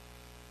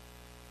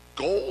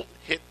 Gold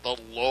hit the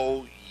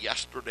low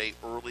yesterday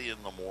early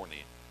in the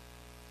morning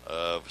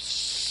of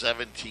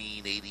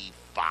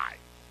 1785.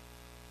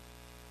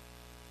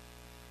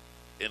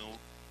 In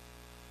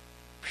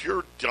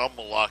pure dumb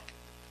luck,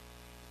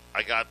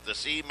 I got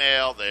this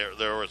email.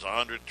 There was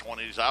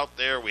 120s out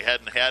there. We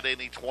hadn't had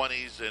any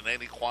 20s in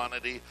any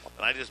quantity,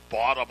 and I just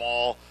bought them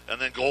all.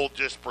 And then gold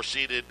just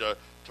proceeded to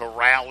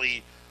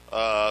rally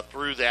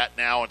through that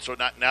now. And so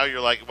now you're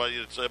like, well,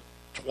 it's a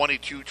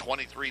 $22,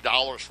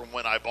 $23 from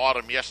when I bought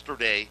them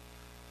yesterday.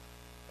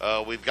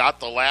 We've got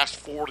the last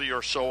 40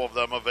 or so of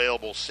them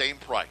available, same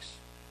price,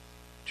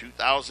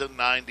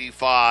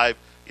 $2,095.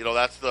 You know,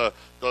 that's the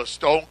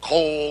stone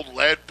cold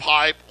lead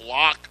pipe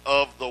lock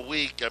of the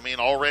week. I mean,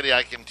 already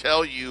I can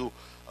tell you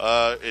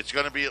it's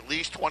going to be at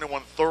least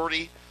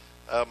 $21.30.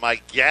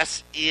 My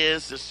guess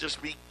is, this is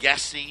just me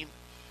guessing,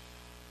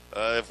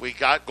 if we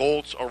got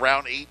golds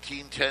around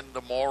 $18.10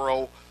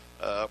 tomorrow,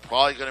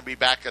 probably going to be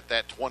back at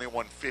that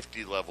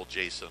 $21.50 level,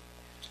 Jason.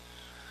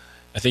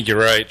 I think you're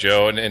right,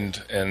 Joe.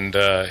 And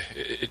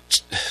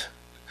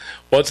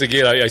once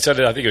again, I said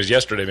it. I think it was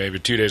yesterday, maybe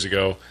 2 days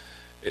ago.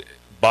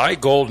 Buy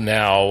gold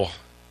now,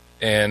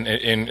 and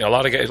a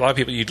lot of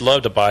people, you'd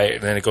love to buy it,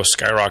 and then it goes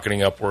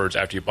skyrocketing upwards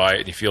after you buy it,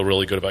 and you feel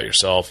really good about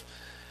yourself.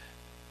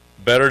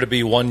 Better to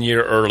be 1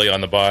 year early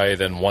on the buy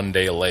than 1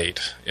 day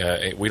late.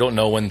 We don't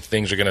know when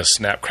things are going to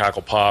snap,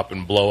 crackle, pop,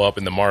 and blow up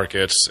in the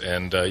markets,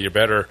 and you're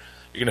going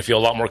to feel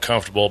a lot more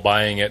comfortable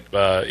buying it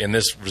in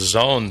this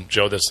zone,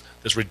 Joe.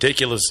 This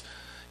ridiculous,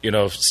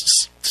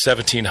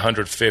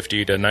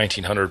 1750 to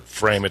 1900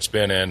 frame it's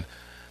been in.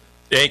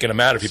 It ain't going to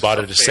matter if you bought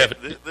it at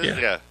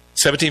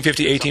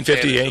 1750,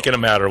 1850. Ain't going to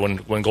matter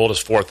when gold is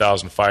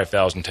 4,000,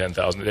 5,000,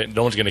 10,000.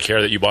 No one's going to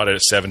care that you bought it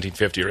at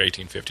 1750 or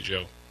 1850,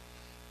 Joe.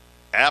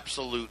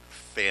 Absolute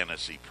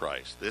fantasy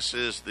price. This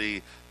is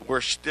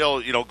we're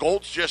still,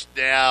 gold's just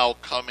now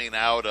coming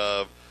out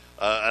of.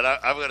 And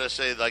I'm going to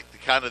say, like,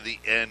 kind of the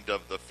end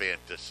of the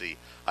fantasy.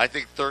 I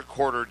think third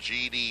quarter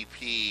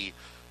GDP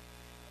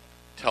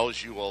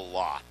tells you a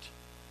lot,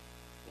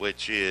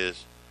 which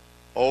is,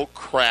 oh,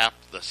 crap,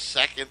 the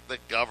second the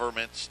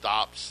government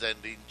stops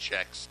sending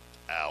checks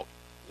out,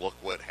 look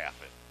what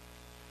happened.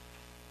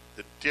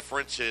 The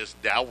difference is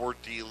now we're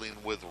dealing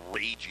with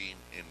raging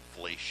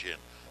inflation.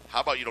 How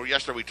about,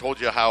 yesterday we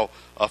told you how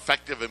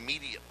effective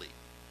immediately.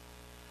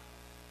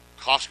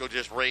 Costco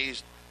just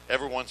raised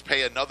everyone's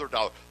pay another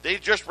 $1. They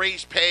just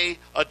raised pay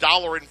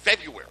 $1 in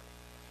February.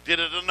 Did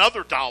it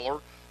another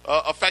 $1,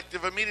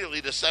 effective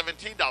immediately to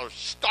 $17.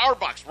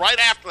 Starbucks, right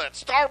after that.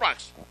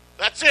 Starbucks,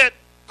 that's it.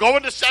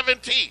 Going to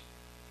 17.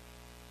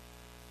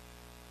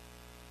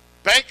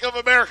 Bank of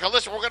America,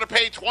 listen, we're going to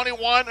pay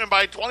 21, and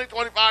by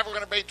 2025 we're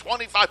going to pay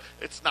 25.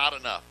 It's not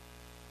enough.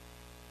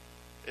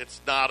 It's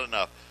not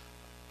enough.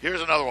 Here's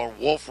another one,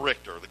 Wolf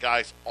Richter. The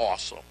guy's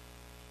awesome.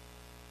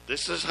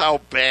 This is how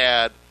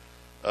bad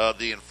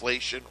the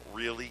inflation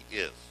really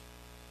is.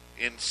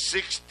 In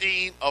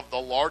 16 of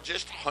the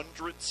largest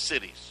 100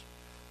 cities.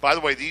 By the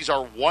way, these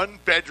are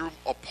one-bedroom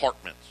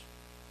apartments.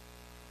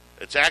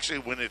 It's actually,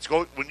 when you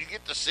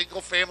get to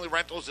single-family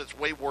rentals, it's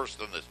way worse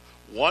than this.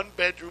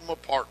 One-bedroom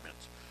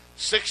apartments.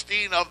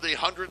 16 of the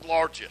 100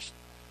 largest.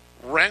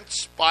 Rent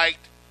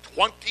spiked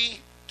 20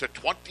 to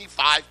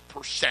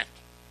 25%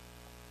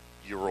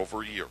 year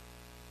over year.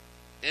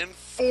 In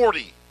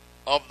 40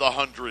 of the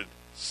 100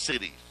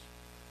 cities,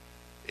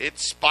 it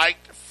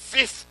spiked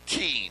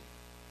 15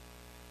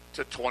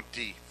 to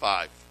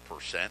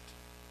 25%.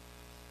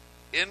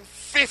 In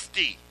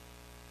 50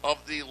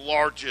 of the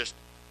largest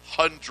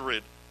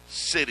 100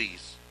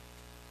 cities,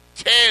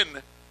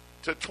 10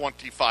 to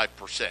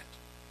 25%.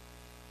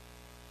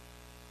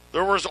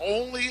 There was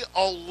only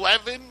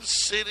 11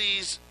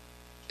 cities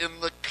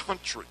in the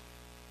country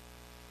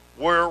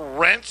where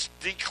rents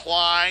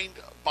declined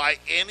by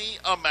any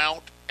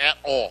amount at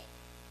all.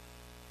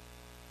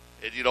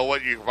 And you know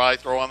what you can probably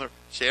throw on there?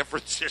 San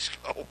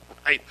Francisco,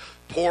 right?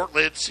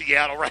 Portland,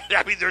 Seattle, right?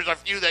 I mean, there's a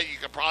few that you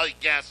can probably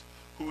guess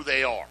who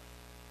they are.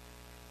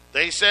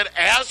 They said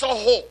as a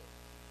whole,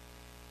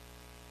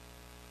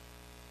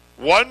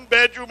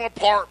 one-bedroom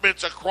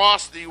apartments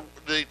across the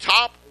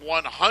top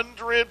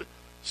 100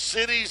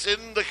 cities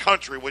in the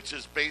country, which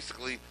is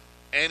basically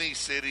any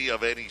city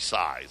of any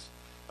size.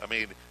 I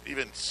mean, I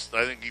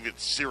think even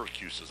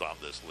Syracuse is on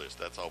this list.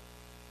 That's how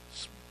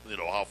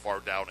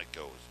far down it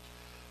goes.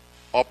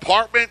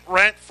 Apartment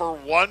rent for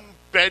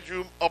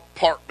one-bedroom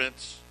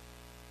apartments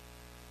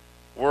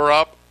were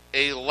up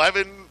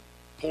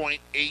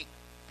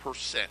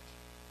 11.8%.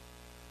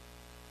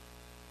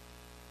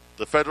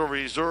 The Federal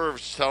Reserve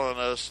is telling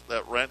us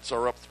that rents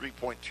are up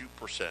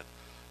 3.2%.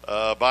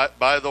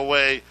 By the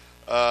way,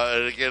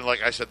 and again,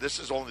 like I said, this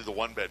is only the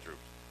one bedroom.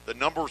 The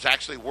number is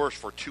actually worse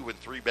for 2 and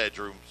 3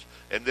 bedrooms.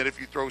 And then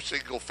if you throw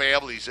single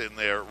families in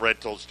there,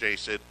 rentals,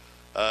 Jason,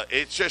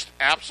 it's just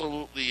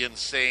absolutely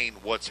insane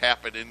what's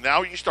happened. And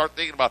now you start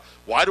thinking about,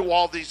 why do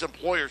all these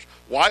employers,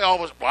 why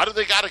do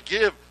they got to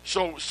give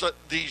so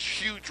these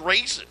huge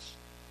raises?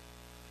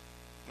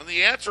 And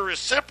the answer is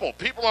simple.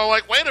 People are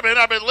like, wait a minute,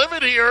 I've been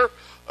living here.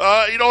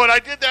 And I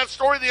did that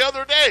story the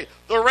other day.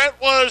 The rent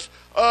was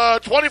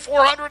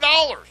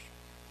 $2,400.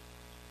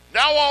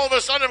 Now all of a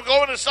sudden I'm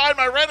going to sign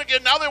my rent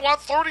again. Now they want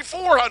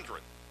 $3,400.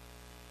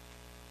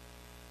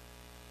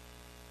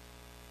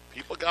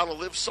 People got to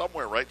live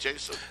somewhere, right,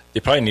 Jason? They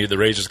probably needed the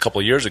raises a couple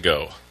of years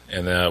ago.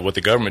 And what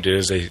the government did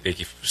is they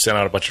sent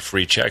out a bunch of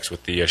free checks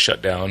with the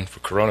shutdown for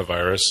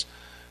coronavirus.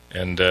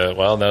 And,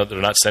 no, they're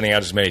not sending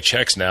out as many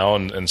checks now,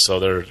 and so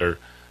they're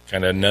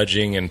kind of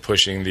nudging and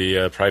pushing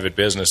the private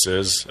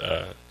businesses.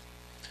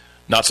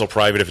 Not so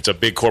private if it's a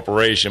big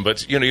corporation,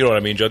 but you know what I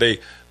mean, Joe. They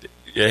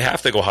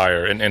have to go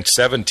higher, and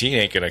 17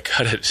 ain't going to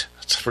cut it.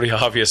 It's pretty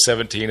obvious.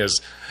 17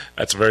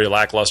 that's a very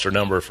lackluster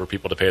number for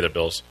people to pay their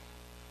bills.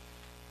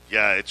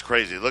 Yeah, it's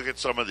crazy. Look at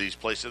some of these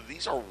places.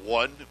 These are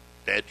one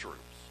bedrooms.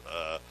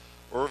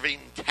 Irving,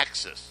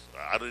 Texas.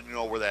 I don't even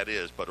know where that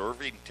is, but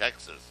Irving,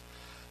 Texas,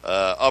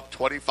 up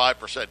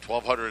 25%,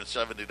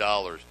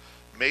 $1,270.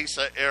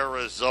 Mesa,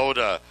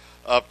 Arizona,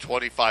 up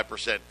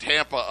 25%.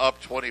 Tampa,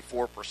 up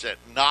 24%.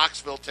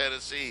 Knoxville,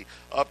 Tennessee,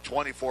 up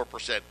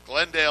 24%.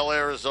 Glendale,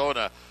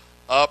 Arizona,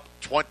 up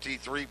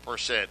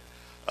 23%.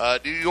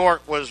 New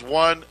York was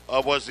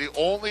the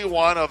only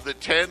one of the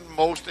 10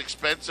 most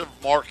expensive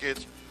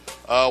markets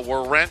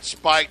where rent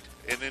spiked.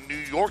 And in New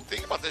York,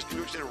 think about this, New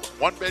York City,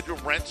 one-bedroom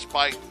rent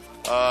spiked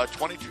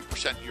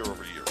 22% year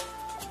over year.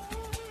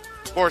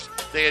 Of course,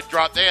 they had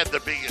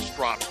the biggest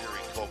drop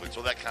during COVID,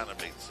 so that kind of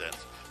made sense.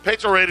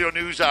 Patriot Radio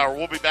News Hour.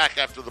 We'll be back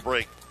after the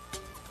break.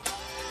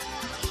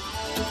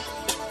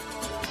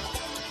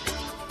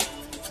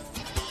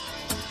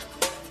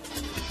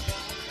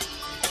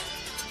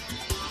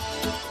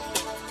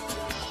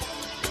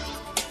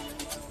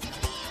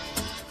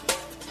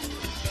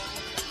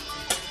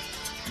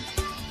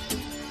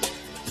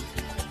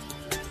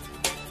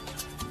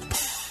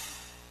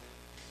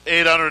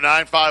 Eight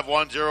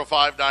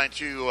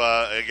 800-951-0592.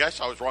 I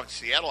guess I was wrong.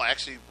 Seattle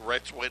actually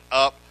rents went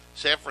up.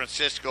 San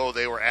Francisco,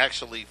 they were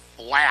actually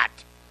flat.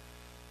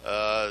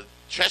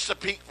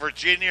 Chesapeake,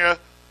 Virginia,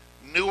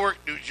 Newark,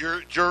 New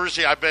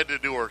Jersey. I've been to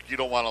Newark. You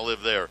don't want to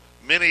live there.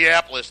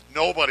 Minneapolis,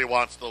 nobody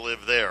wants to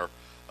live there.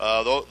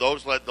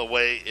 Those led the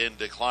way in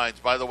declines.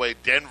 By the way,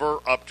 Denver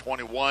up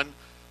 21%.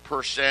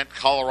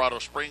 Colorado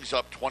Springs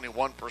up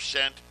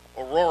 21%.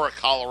 Aurora,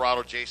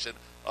 Colorado, Jason,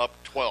 up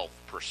 12%.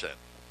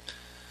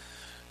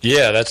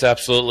 Yeah, that's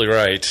absolutely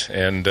right.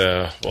 And,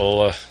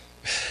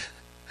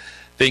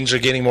 things are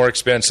getting more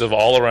expensive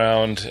all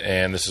around,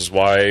 and this is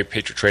why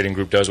Patriot Trading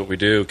Group does what we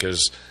do,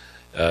 because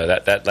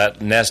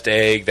that nest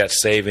egg, that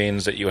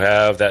savings that you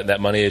have,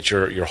 that money that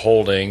you're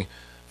holding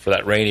for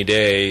that rainy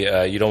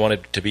day, you don't want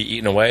it to be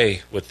eaten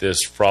away with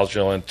this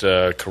fraudulent,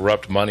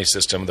 corrupt money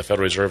system the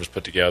Federal Reserve has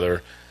put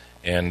together.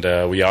 And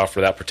we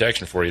offer that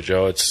protection for you,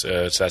 Joe. It's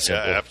that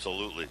simple. Yeah,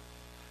 absolutely.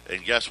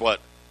 And guess what?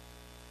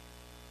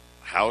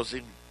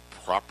 Housing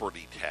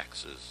property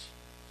taxes,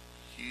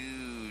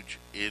 huge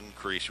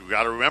increase. We've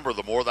got to remember,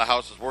 the more the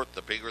house is worth,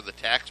 the bigger the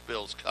tax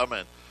bill's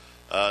coming.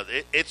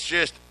 It's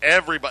just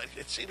everybody.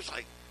 It seems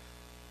like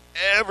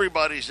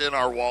everybody's in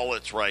our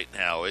wallets right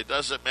now. It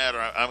doesn't matter.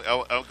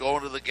 I'm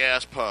going to the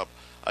gas pump.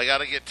 I got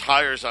to get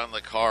tires on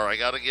the car. I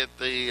got to get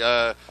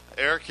the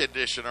air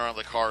conditioner on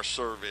the car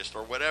serviced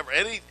or whatever.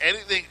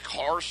 Anything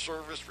car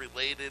service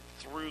related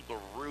through the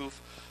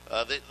roof.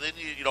 Then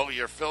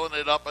you're filling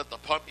it up at the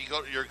pump.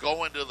 You're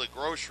going to the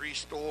grocery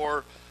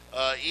store.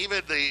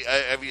 Even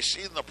have you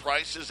seen the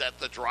prices at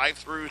the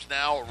drive-thrus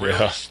now?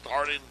 Really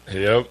starting.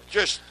 Yep.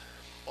 Just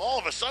all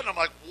of a sudden, I'm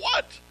like,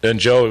 what? And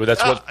Joe,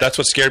 that's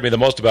what scared me the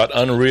most about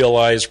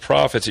unrealized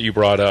profits that you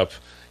brought up,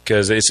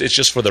 because it's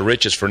just for the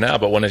richest for now.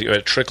 But when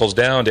it trickles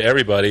down to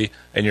everybody,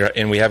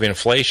 and we have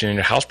inflation, and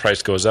your house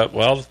price goes up,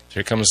 well,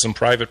 here comes some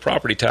private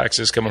property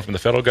taxes coming from the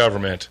federal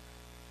government.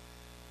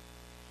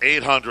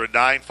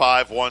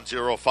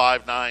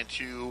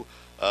 800-951-0592.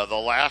 The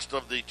last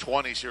of the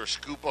 20s here.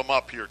 Scoop them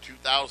up here.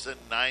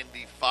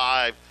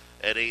 2095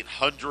 at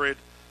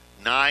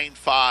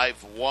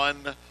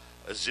 800-951-0592.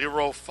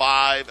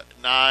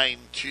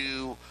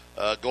 0592.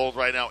 Gold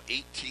right now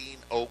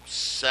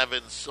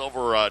 1807.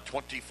 Silver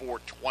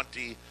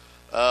 2420.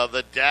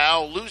 The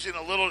Dow losing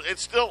a little.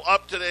 It's still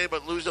up today,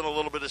 but losing a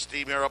little bit of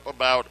steam here, up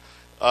about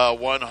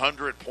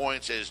 100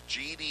 points as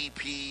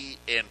GDP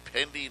and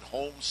pending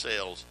home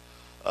sales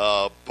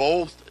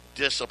both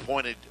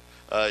disappointed.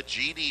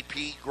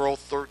 GDP growth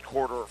third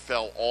quarter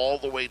fell all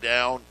the way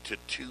down to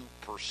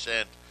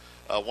 2%.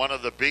 One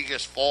of the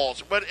biggest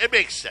falls, but it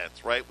makes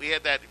sense, right? We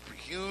had that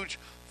huge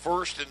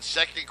first and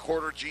second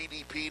quarter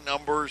GDP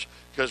numbers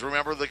because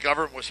remember the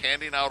government was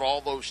handing out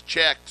all those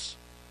checks.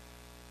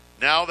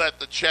 Now that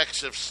the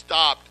checks have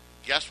stopped,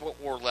 guess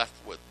what we're left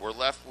with? We're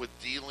left with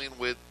dealing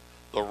with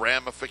the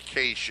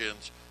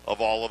ramifications of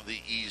all of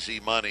the easy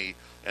money.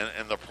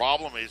 And the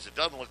problem is it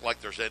doesn't look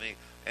like there's any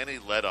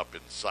let up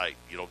in sight.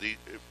 You know,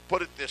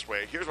 put it this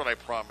way. Here's what I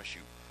promise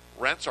you.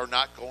 Rents are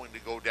not going to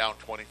go down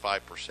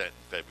 25% in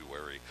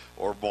February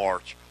or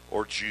March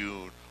or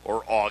June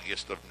or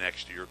August of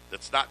next year.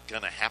 That's not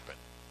going to happen.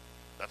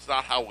 That's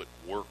not how it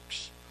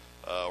works.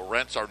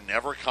 Rents are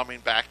never coming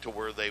back to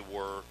where they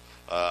were.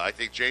 I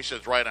think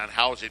Jason's right on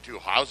housing, too.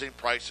 Housing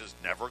prices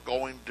never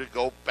going to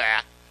go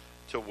back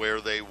to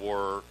where they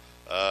were.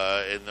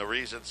 And the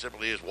reason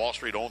simply is Wall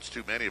Street owns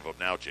too many of them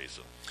now,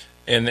 Jason.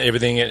 And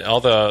everything, all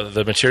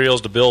the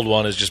materials to build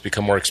one has just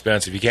become more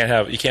expensive. You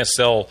can't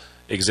sell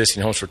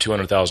existing homes for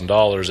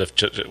 $200,000 if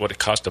what it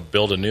costs to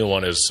build a new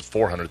one is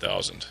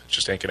 $400,000. It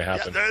just ain't going to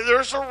happen. Yeah,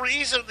 there's a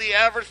reason the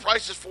average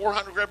price is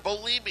 $400,000.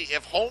 Believe me,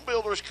 if home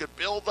builders could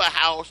build a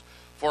house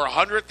for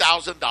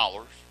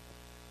 $100,000,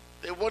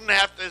 they wouldn't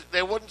have to.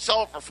 They wouldn't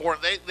sell it for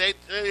 $400,000.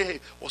 They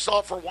will sell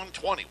it for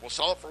 $120,000. We'll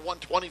sell it for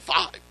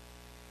 $125,000.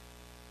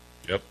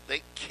 Yep.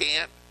 They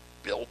can't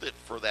build it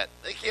for that.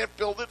 They can't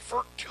build it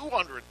for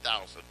 $200,000.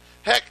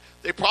 Heck,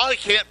 they probably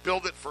can't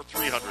build it for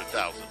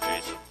 $300,000,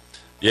 Jason.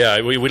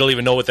 Yeah, we don't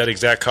even know what that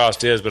exact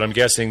cost is, but I'm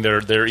guessing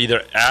they're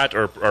either at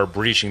or are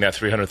breaching that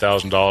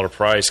 $300,000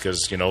 price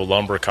because, you know,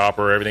 lumber,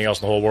 copper, everything else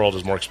in the whole world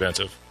is more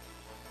expensive.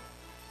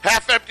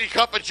 Half Empty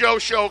Cup of Joe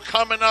show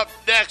coming up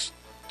next.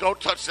 Don't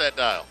touch that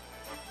dial.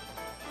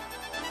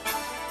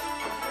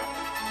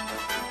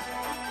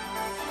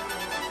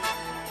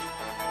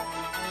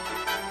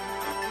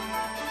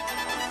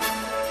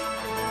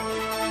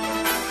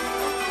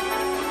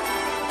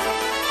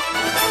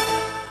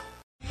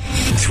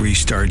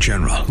 Three-star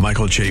General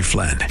Michael J.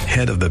 Flynn,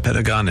 head of the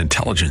Pentagon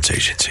Intelligence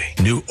Agency,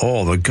 knew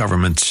all the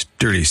government's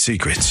dirty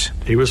secrets.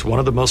 He was one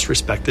of the most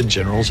respected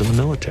generals in the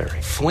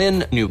military.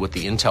 Flynn knew what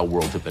the intel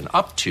world had been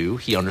up to.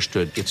 He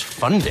understood its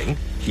funding.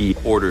 He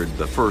ordered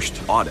the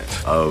first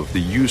audit of the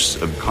use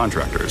of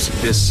contractors.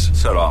 This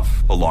set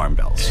off alarm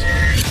bells.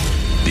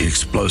 The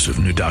explosive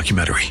new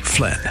documentary,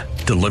 Flynn,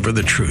 Deliver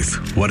the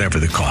Truth, Whatever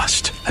the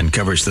Cost,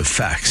 uncovers the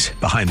facts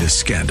behind this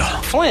scandal.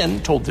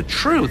 Flynn told the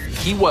truth.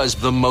 He was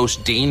the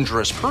most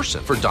dangerous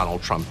person for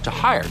Donald Trump to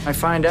hire. I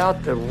find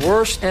out the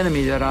worst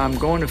enemy that I'm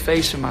going to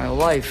face in my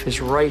life is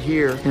right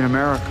here in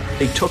America.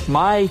 They took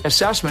my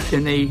assessment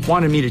and they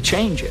wanted me to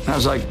change it. And I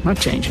was like, I'm not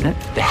changing it.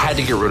 They had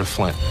to get rid of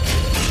Flynn.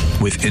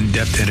 With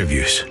in-depth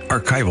interviews,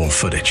 archival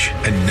footage,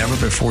 and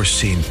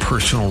never-before-seen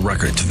personal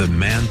records of the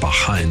man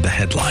behind the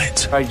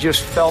headlines. I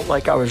just felt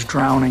like I was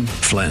drowning.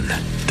 Flynn,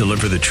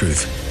 Deliver the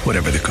Truth,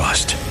 Whatever the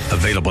Cost.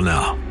 Available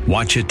now.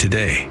 Watch it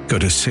today. Go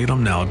to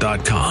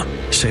salemnow.com.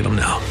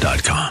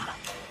 salemnow.com.